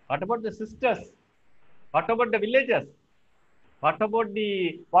 What about the sisters? What about the villagers? What about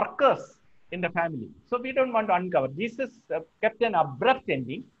the workers in the family? So we don't want to uncover. Jesus kept an abrupt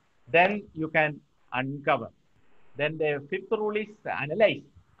ending. Then you can uncover. Then the fifth rule is analyze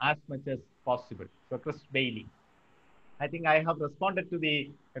as much as possible. So Chris Bailey. I think I have responded to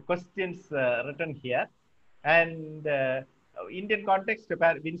the questions written here. And Indian context,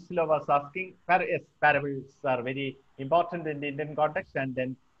 Winslow was asking, yes, parables are very important in the Indian context, and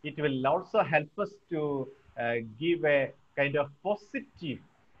then it will also help us to give a kind of positive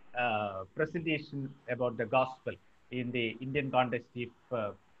presentation about the gospel in the Indian context if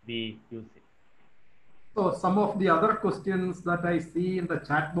we use it. So some of the other questions that I see in the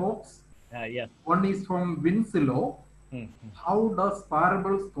chat box. Yes. One is from Winslow. How does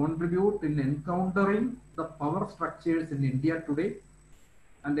parables contribute in encountering the power structures in India today?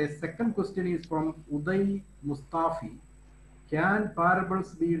 And a second question is from Uday Mustafi. Can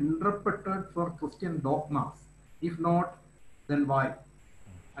parables be interpreted for Christian dogmas? If not, then why?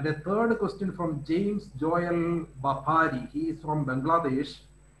 And a third question from James Joel Bapari. He is from Bangladesh.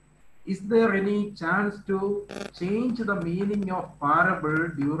 Is there any chance to change the meaning of parable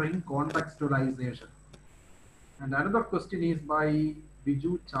during contextualization? And another question is by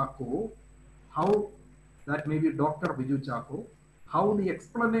Viju Chako. How, that may be Dr. Viju Chako, how the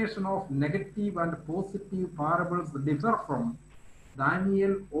explanation of negative and positive parables differ from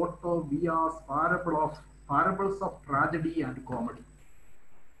Daniel Otto Villa's parables of tragedy and comedy.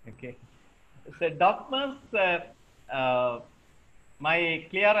 Okay. So dogmas, my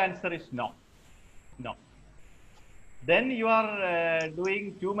clear answer is no. No. Then you are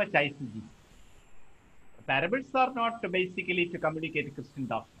doing too much ICG. Parables are not basically to communicate Christian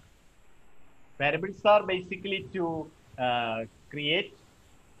dogma. Parables are basically to create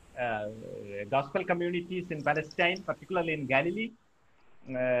gospel communities in Palestine, particularly in Galilee,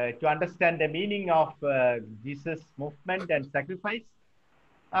 to understand the meaning of Jesus' movement and sacrifice.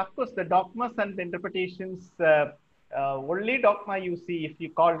 Of course, the dogmas and the interpretations, only dogma you see, if you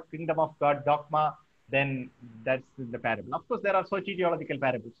call Kingdom of God dogma, then that's the parable. Of course, there are soteriological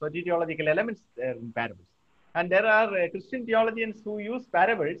parables, soteriological elements in parables. And there are Christian theologians who use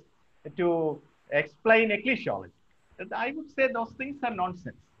parables to explain ecclesiology. I would say those things are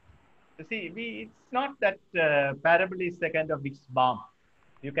nonsense. You see, it's not that parable is a kind of witch bomb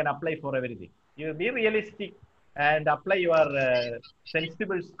you can apply for everything. You be realistic and apply your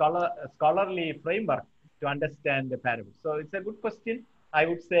sensible scholarly framework to understand the parable. So it's a good question. I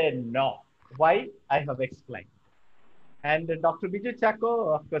would say no. Why? I have explained. And Dr. Viju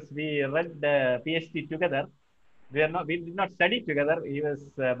Chako, of course, we read the PhD together. We did not study together. He was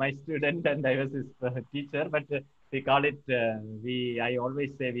my student and I was his teacher, but we call it, I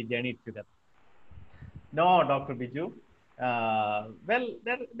always say we journeyed together. No, Dr. Biju. Well,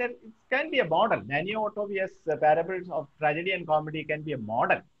 it can be a model. Nanny Otovia's parables of tragedy and comedy can be a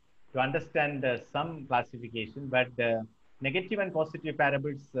model to understand some classification, but negative and positive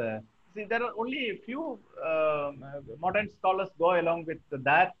parables, see, there are only a few modern scholars go along with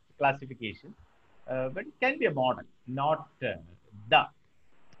that classification, but it can be a model, not the.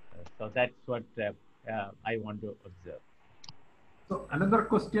 So that's what I want to observe. So another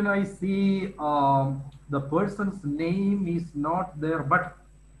question I see, the person's name is not there, but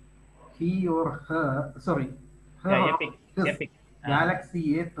he or her, sorry, her, Yeah, epic, his epic.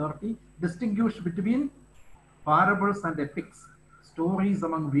 Galaxy A30, distinguish between parables and epics, stories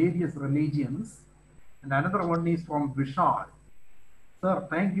among various religions. And another one is from Vishal. Sir,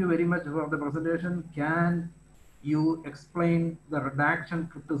 thank you very much for the presentation. Can you explain the redaction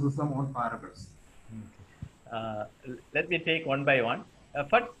criticism on parables? Let me take one by one.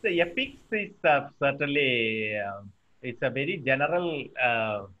 First, the epics is certainly it's a very general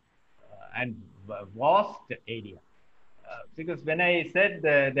and vast area. Because when I said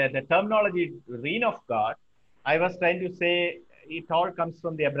the terminology reign of God, I was trying to say it all comes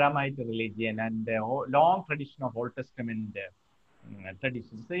from the Abrahamite religion and the long tradition of Old Testament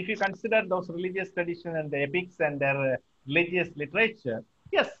traditions. So if you consider those religious traditions and the epics and their religious literature,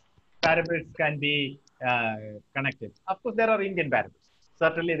 yes, parables can be connected. Of course, there are Indian parables.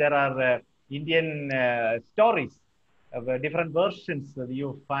 Certainly, there are Indian stories of different versions that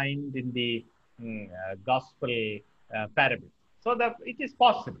you find in the gospel parable. So that it is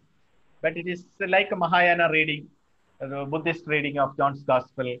possible, but it is like a Mahayana reading, Buddhist reading of John's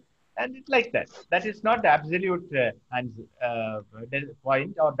Gospel, and it's like that. That is not the absolute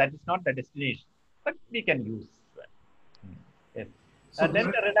point, or that is not the destination, but we can use. Yes. So Then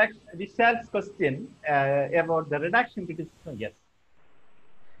the redaction, Vishal's question about the redaction criticism, yes.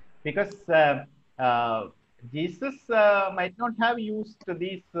 Because Jesus might not have used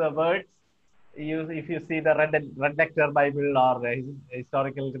these words. If you see the Red Lecture Bible or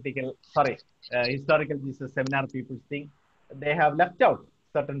historical Jesus seminar people think, they have left out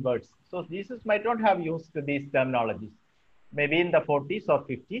certain words. So Jesus might not have used these terminologies. Maybe in the 40s or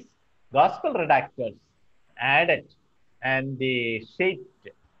 50s, gospel redactors added and they shaped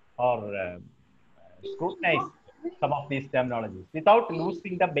or scrutinized some of these terminologies without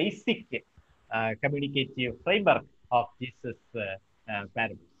losing the basic communicative framework of Jesus'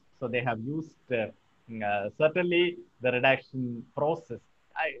 parables. So they have used certainly the redaction process.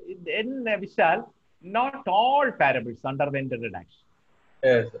 In Vishal, not all parables underwent the redaction.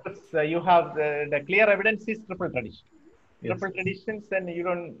 Yes. You have the clear evidence is triple tradition. Yes. triple traditions, then you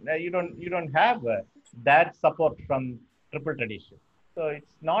don't have that support from triple tradition. So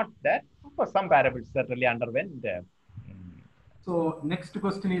it's not that. Of course, some parables certainly underwent. So next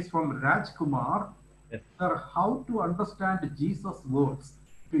question is from Raj Kumar. Yes. Sir, how to understand Jesus' words?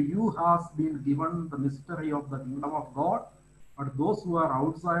 To you has been given the mystery of the kingdom of God, but those who are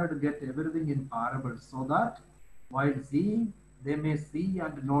outside get everything in parables, so that while seeing they may see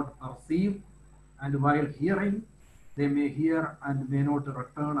and not perceive, and while hearing they may hear and may not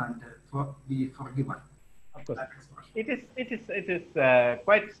return and be forgiven. Of course, That expression. it is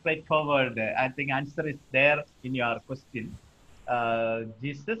quite straightforward. I think answer is there in your question.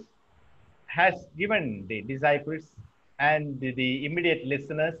 Jesus has given the disciples and the immediate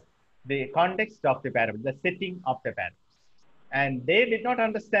listeners the context of the parable, the setting of the parable. And they did not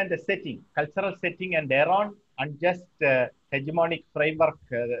understand the setting, cultural setting, and their own unjust hegemonic framework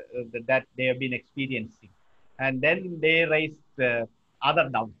that they have been experiencing. And then they raised other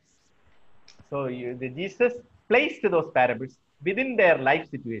doubts. So Jesus placed those parables within their life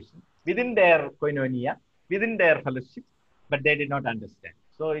situation, within their koinonia, within their fellowship, but they did not understand.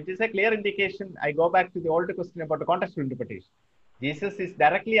 So it is a clear indication. I go back to the older question about the contextual interpretation. Jesus is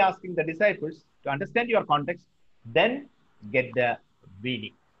directly asking the disciples to understand your context, then get the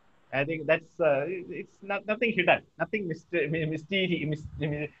meaning. I think that's it's not nothing hidden, nothing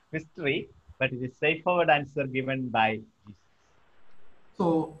mystery, but it is straightforward answer given by Jesus.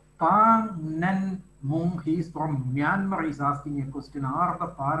 So Tang Nen Mung, he is from Myanmar, is asking a question. Are the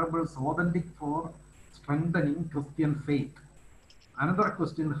parables authentic for strengthening Christian faith? Another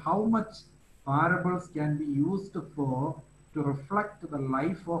question, how much parables can be used for to reflect the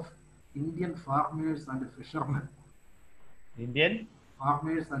life of Indian farmers and fishermen? Indian.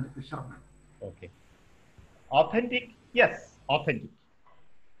 Farmers and fishermen. Okay. Authentic? Yes, authentic.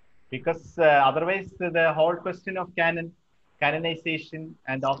 Because otherwise, the whole question of canonization,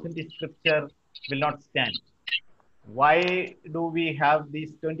 and authentic scripture will not stand. Why do we have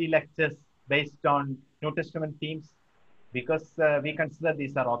these 20 lectures based on New Testament themes? Because we consider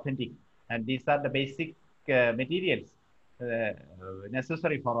these are authentic, and these are the basic materials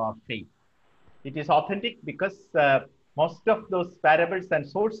necessary for our faith. It is authentic because most of those parables and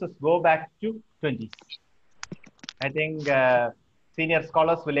sources go back to 20s. I think senior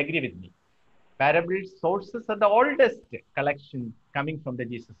scholars will agree with me. Parable sources are the oldest collection coming from the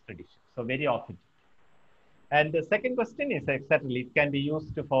Jesus tradition. So very authentic. And the second question is exactly, it can be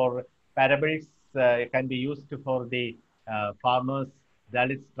used for parables, it can be used for the farmers,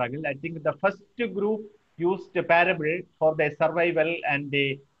 Dalit struggle. I think the first group used a parable for their survival and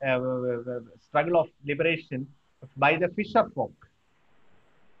the struggle of liberation by the fisher folk.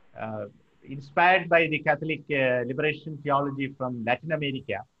 Inspired by the Catholic liberation theology from Latin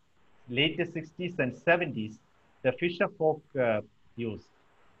America, late 60s and 70s, the fisher folk used.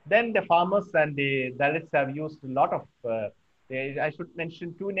 Then the farmers and the Dalits have used a lot of, I should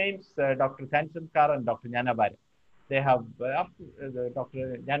mention two names, Dr. Thanshankar and Dr. Jnanabaram. They have,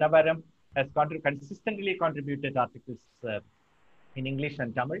 Dr. Jnanabaram has consistently contributed articles in English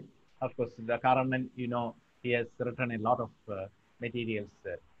and Tamil. Of course, the Karaman, he has written a lot of materials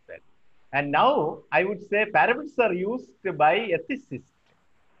there. And now I would say parables are used by ethicists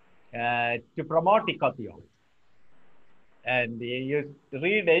to promote eco-theology. And you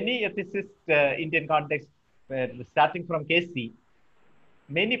read any ethicist Indian context, starting from KC,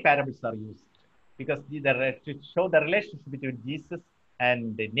 many parables are used because to show the relationship between Jesus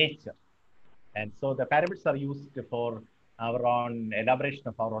and nature. And so the parables are used for our own elaboration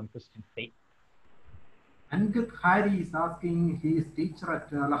of our own Christian faith. Ankit Hari is asking his teacher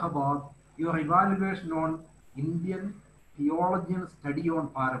at Allahabad, your evaluation on Indian theologian study on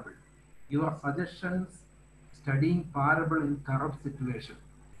parable, your suggestions studying parable in corrupt situation.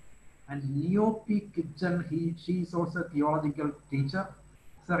 And Neopi Kitchen, she is also a theological teacher.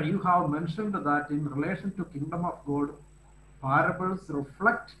 Sir, you have mentioned that in relation to kingdom of God, parables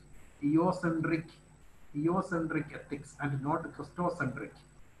reflect theocentric ethics and not Christocentric.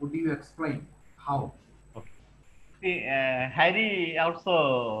 Would you explain how? Okay. See, Harry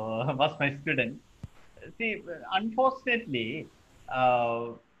also was my student. See, unfortunately,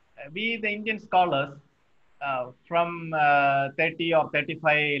 we, the Indian scholars, from 30 or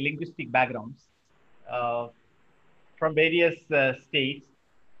 35 linguistic backgrounds, from various states,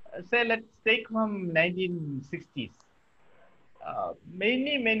 say, let's take from 1960s.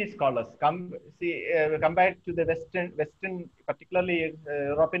 Many scholars compared to the Western, particularly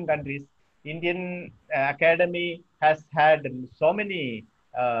European countries. Indian academy has had so many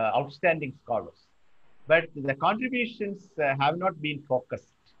outstanding scholars, but the contributions have not been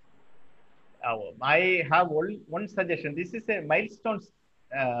focused. I have one suggestion. This is a milestone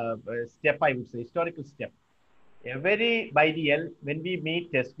step, I would say, historical step. Every biennial, when we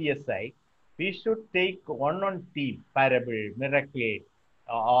meet SPSI, we should take one theme, parable, miracle,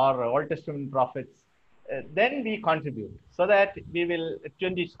 or Old Testament prophets. Then we contribute so that we will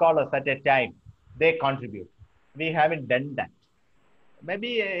 20 scholars at a time. They contribute. We haven't done that.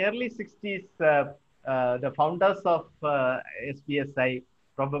 Maybe early 60s, the founders of SPSI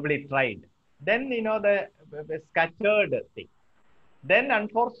probably tried. Then, the scattered thing. Then,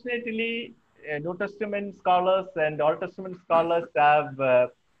 unfortunately, New Testament scholars and Old Testament scholars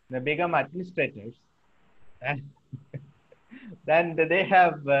have become administrators. And then they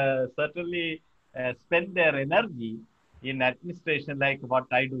have certainly spent their energy in administration, like what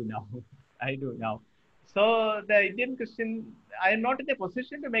I do now. I do now. So the Indian Christian, I am not in a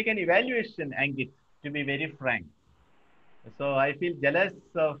position to make an evaluation, Angit, to be very frank. So I feel jealous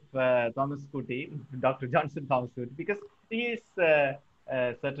of Thomas Kuti, Dr. Johnson Thomas Kuti, because he is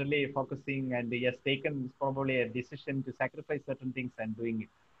certainly focusing and he has taken probably a decision to sacrifice certain things and doing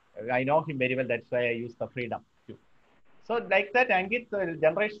it. I know him very well. That's why I use the freedom too. So like that, Angit,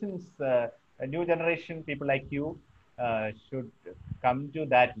 generations, a new generation, people like you should come to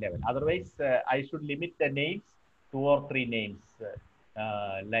that level. Otherwise, I should limit the names, 2 or 3 names,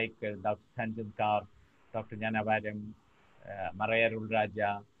 like Dr. Tanjankar, Dr. Janavaram, Maraya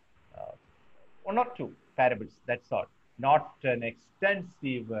Ulraja, 1 or 2 parables, that's all. Not an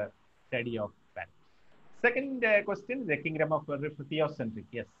extensive study of parables. Second question, the kingdom of theocentric.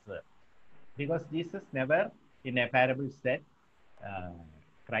 Yes, because Jesus never in a parable said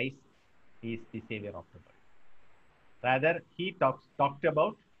Christ is the savior of the world. Rather, he talked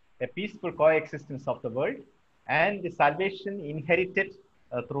about a peaceful coexistence of the world and the salvation inherited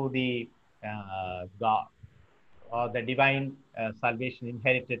through the God, or the divine salvation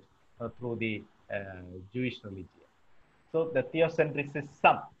inherited through the Jewish religion. So the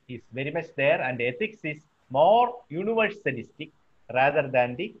theocentricism is very much there, and ethics is more universalistic rather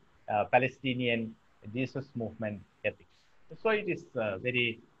than the Palestinian Jesus movement ethics. So it is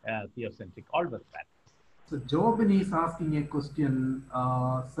very theocentric, always that. So Jobin is asking a question,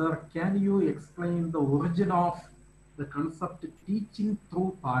 sir, can you explain the origin of the concept teaching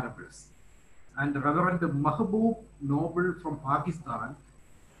through parables? And Reverend Mahbub Noble from Pakistan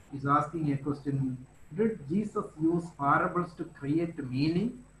is asking a question, did Jesus use parables to create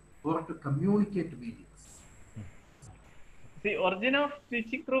meaning or to communicate meanings? The origin of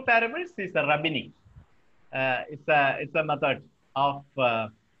teaching through parables is a rabbinic. It's a method of,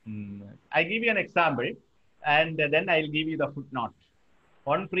 I give you an example, and then I'll give you the footnote.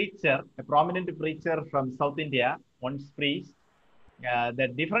 One preacher, a prominent preacher from South India, once preached the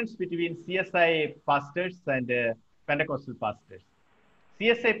difference between CSI pastors and Pentecostal pastors.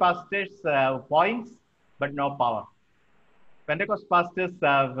 CSI pastors have points but no power. Pentecost pastors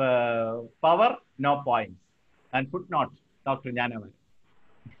have power, no points. And footnote, Dr. Janavar.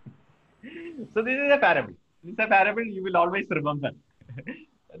 So this is a parable. This is a parable you will always remember.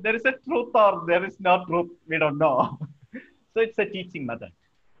 There is a truth or there is no truth, we don't know. So it's a teaching method.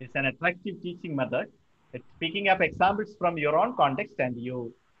 It's an attractive teaching method. It's picking up examples from your own context and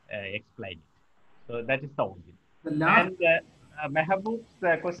you explain it. So that is the origin. And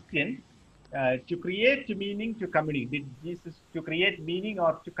Mehabub's question, to create meaning, to communicate. Did Jesus to create meaning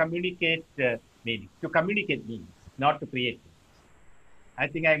or to communicate meaning? To communicate meanings, not to create meanings. I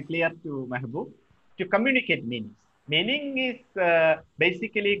think I am clear to Mehabub. To communicate meanings. Meaning is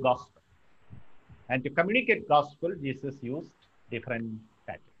basically gospel. And to communicate gospel, Jesus used different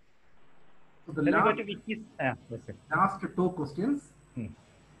patterns. So the last 2 questions.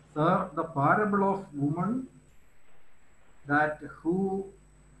 Sir, the parable of woman that who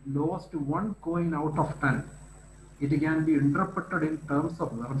lost 1 coin out of 10, it can be interpreted in terms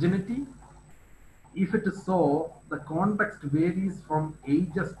of virginity. If it is so, the context varies from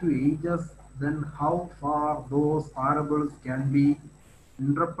ages to ages, then how far those parables can be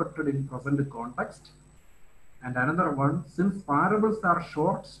interpreted in present context? And another one, since parables are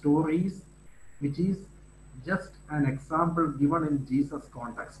short stories, which is just an example given in Jesus'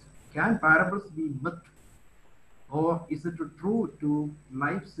 context, can parables be myth? Or is it true to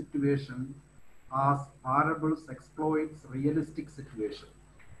life situation as parables exploits realistic situation?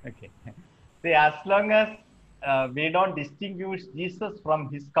 Okay. See, as long as we don't distinguish Jesus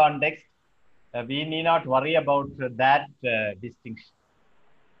from his context, we need not worry about that distinction.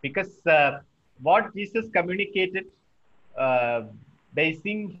 Because what Jesus communicated,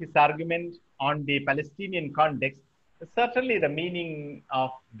 basing his argument on the Palestinian context, certainly the meaning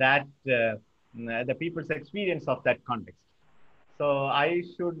of that, the people's experience of that context. So I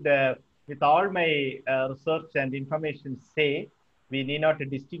should with all my research and information, say we need not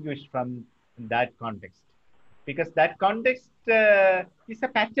distinguish from that context, because that context is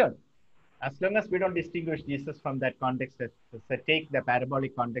a pattern. As long as we don't distinguish Jesus from that context, take the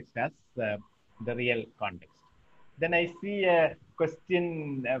parabolic context as the real context. Then I see a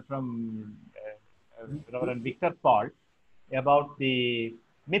question from Reverend Victor Paul about the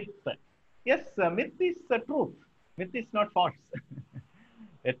myth. Yes, myth is truth. Myth is not false.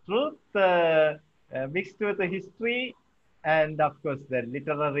 A truth mixed with the history and, of course, the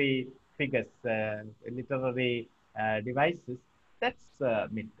literary figures, literary devices. That's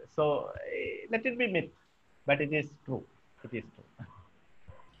myth. So let it be myth, but it is true. It is true.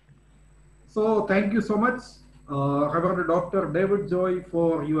 So thank you so much, Reverend Dr. David Joy,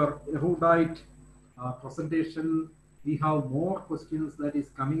 for your erudite presentation. We have more questions that is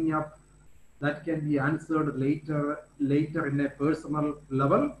coming up that can be answered later in a personal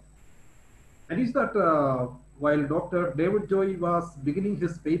level. And is that while Dr. David Joy was beginning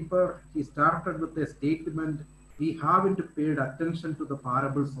his paper, he started with a statement: we haven't paid attention to the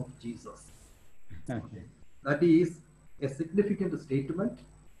parables of Jesus. Okay. That is a significant statement.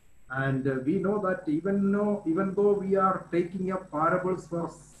 And we know that even though we are taking up parables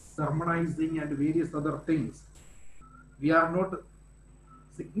for sermonizing and various other things, we are not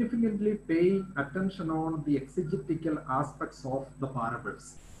significantly paying attention on the exegetical aspects of the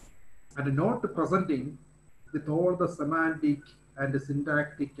parables, and not presenting with all the semantic and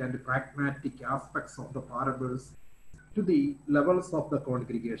syntactic and pragmatic aspects of the parables to the levels of the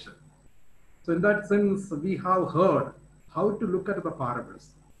congregation. So in that sense, we have heard how to look at the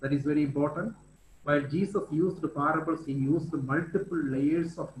parables. That is very important. While Jesus used the parables, he used multiple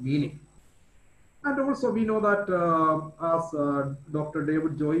layers of meaning. And also we know that as Dr.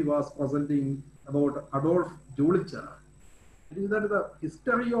 David Joy was presenting about Adolf Jolicher, it is that the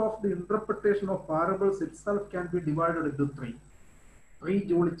history of the interpretation of parables itself can be divided into three.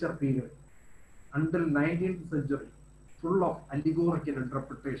 Pre-Jolicher period until 19th century, full of allegorical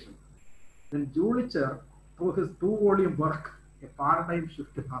interpretation. Then Jolicher, through his 2-volume work, a paradigm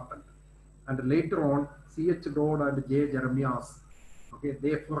shift happened. And later on, C.H. Dodd and J. Jeremias, okay,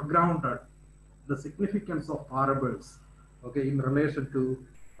 they foregrounded the significance of parables, okay, in relation to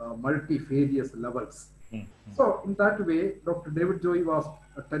multifarious levels. Mm-hmm. So in that way, Dr. David Joy was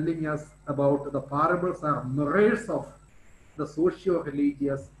telling us about the parables are mirrors of the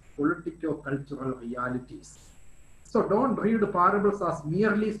socio-religious, politico-cultural realities. So don't read parables as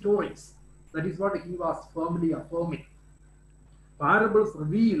merely stories. That is what he was firmly affirming. Parables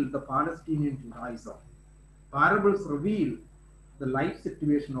reveal the Palestinian Judaism. Parables reveal the life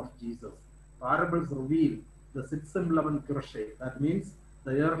situation of Jesus. Parables reveal the Sitzim Levin Kirche, that means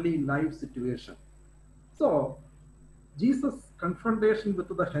the early life situation. So, Jesus' confrontation with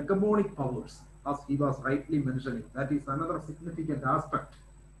the hegemonic powers, as he was rightly mentioning, that is another significant aspect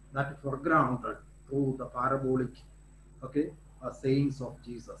that foregrounded through the parabolic, okay, sayings of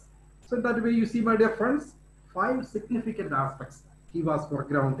Jesus. So in that way, you see, my dear friends, 5 significant aspects he was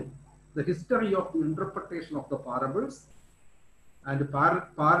foregrounding: the history of the interpretation of the parables, and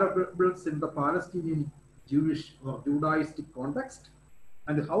parables in the Palestinian Jewish or Judaistic context,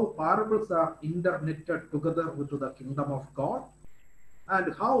 and how parables are interknitted together with the kingdom of God,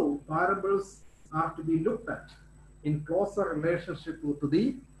 and how parables are to be looked at in closer relationship with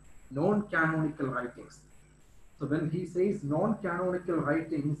the non-canonical writings. So when he says non-canonical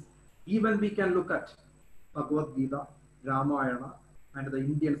writings, even we can look at Bhagavad Gita, Ramayana, and the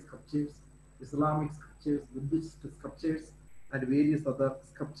Indian scriptures, Islamic scriptures, Buddhist scriptures, and various other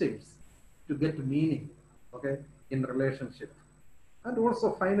scriptures to get meaning, okay, in relationship. And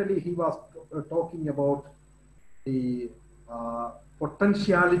also finally he was talking about the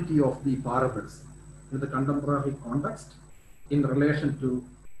potentiality of the parables in the contemporary context in relation to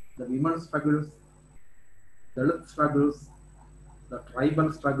the women's struggles, Dalit struggles, the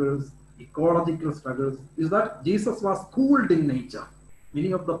tribal struggles, ecological struggles, is that Jesus was cooled in nature.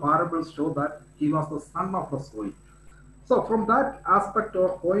 Many of the parables show that he was the son of the soil. So from that aspect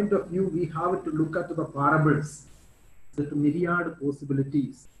or point of view, we have to look at the parables with myriad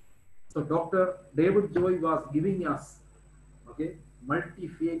possibilities. So Dr. David Joy was giving us, okay,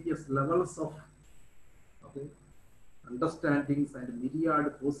 multifarious levels of, okay, understandings and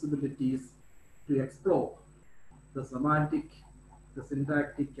myriad possibilities to explore the semantic, the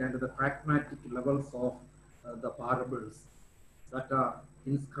syntactic, and the pragmatic levels of the parables that are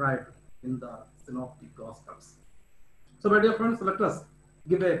inscribed in the synoptic gospels. So my dear friends, let us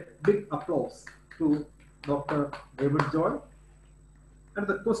give a big applause to Dr. David Joy. And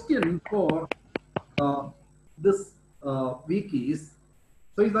the question for this week is,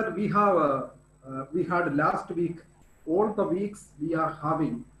 So is that we had last week, all the weeks we are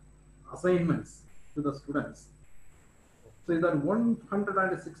having assignments to the students. So is that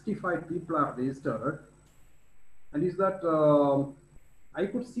 165 people are registered, and is that I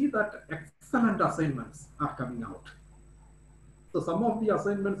could see that excellent assignments are coming out. So some of the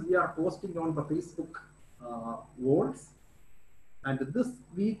assignments we are posting on the Facebook walls, and this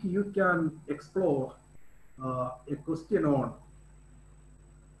week you can explore a question on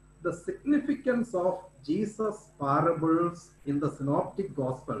the significance of Jesus' parables in the synoptic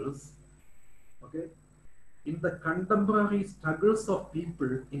gospels, okay, in the contemporary struggles of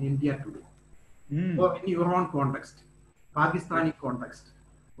people in India today, or in your own context, Pakistani context,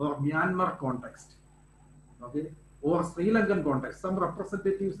 or Myanmar context, okay, or Sri Lankan context. Some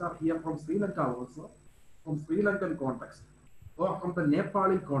representatives are here from Sri Lanka also, from Sri Lankan context, or from the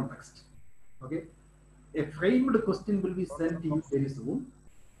Nepali context, okay. A framed question will be sent to you very soon.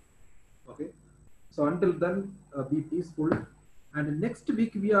 Okay, so until then, be peaceful. And next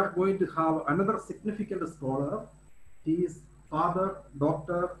week we are going to have another significant scholar. He is Father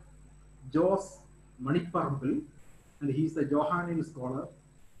Dr. Jos Maniparbil, and he is a Johannine scholar,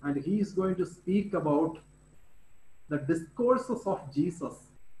 and he is going to speak about the discourses of Jesus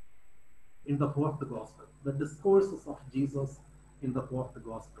in the fourth gospel. The discourses of Jesus in the fourth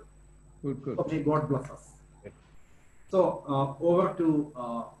gospel. Good, good. So may God bless us. So over to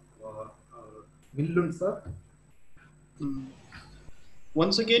Millun, sir.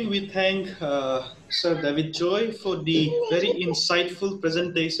 Once again, we thank Sir David Joy for the very insightful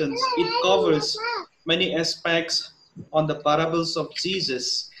presentations. It covers many aspects on the parables of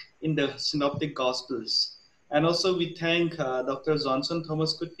Jesus in the Synoptic Gospels. And also we thank Dr. Johnson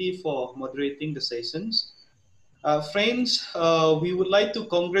Thomas Kutty for moderating the sessions. Friends, we would like to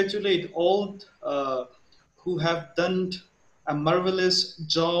congratulate all who have done a marvelous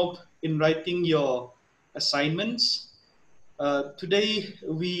job in writing your assignments. Today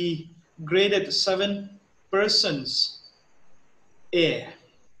we graded 7 persons A.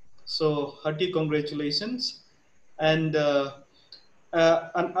 So hearty congratulations. And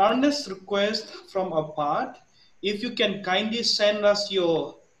an earnest request from our part, if you can kindly send us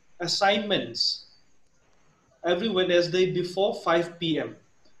your assignments every Wednesday before 5 p.m.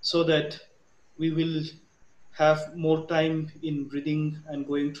 so that we will have more time in reading and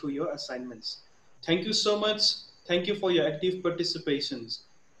going through your assignments. Thank you so much. Thank you for your active participations.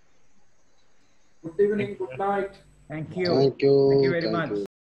 Good evening, good night. Thank you. Thank you. Thank you very Thank much. you.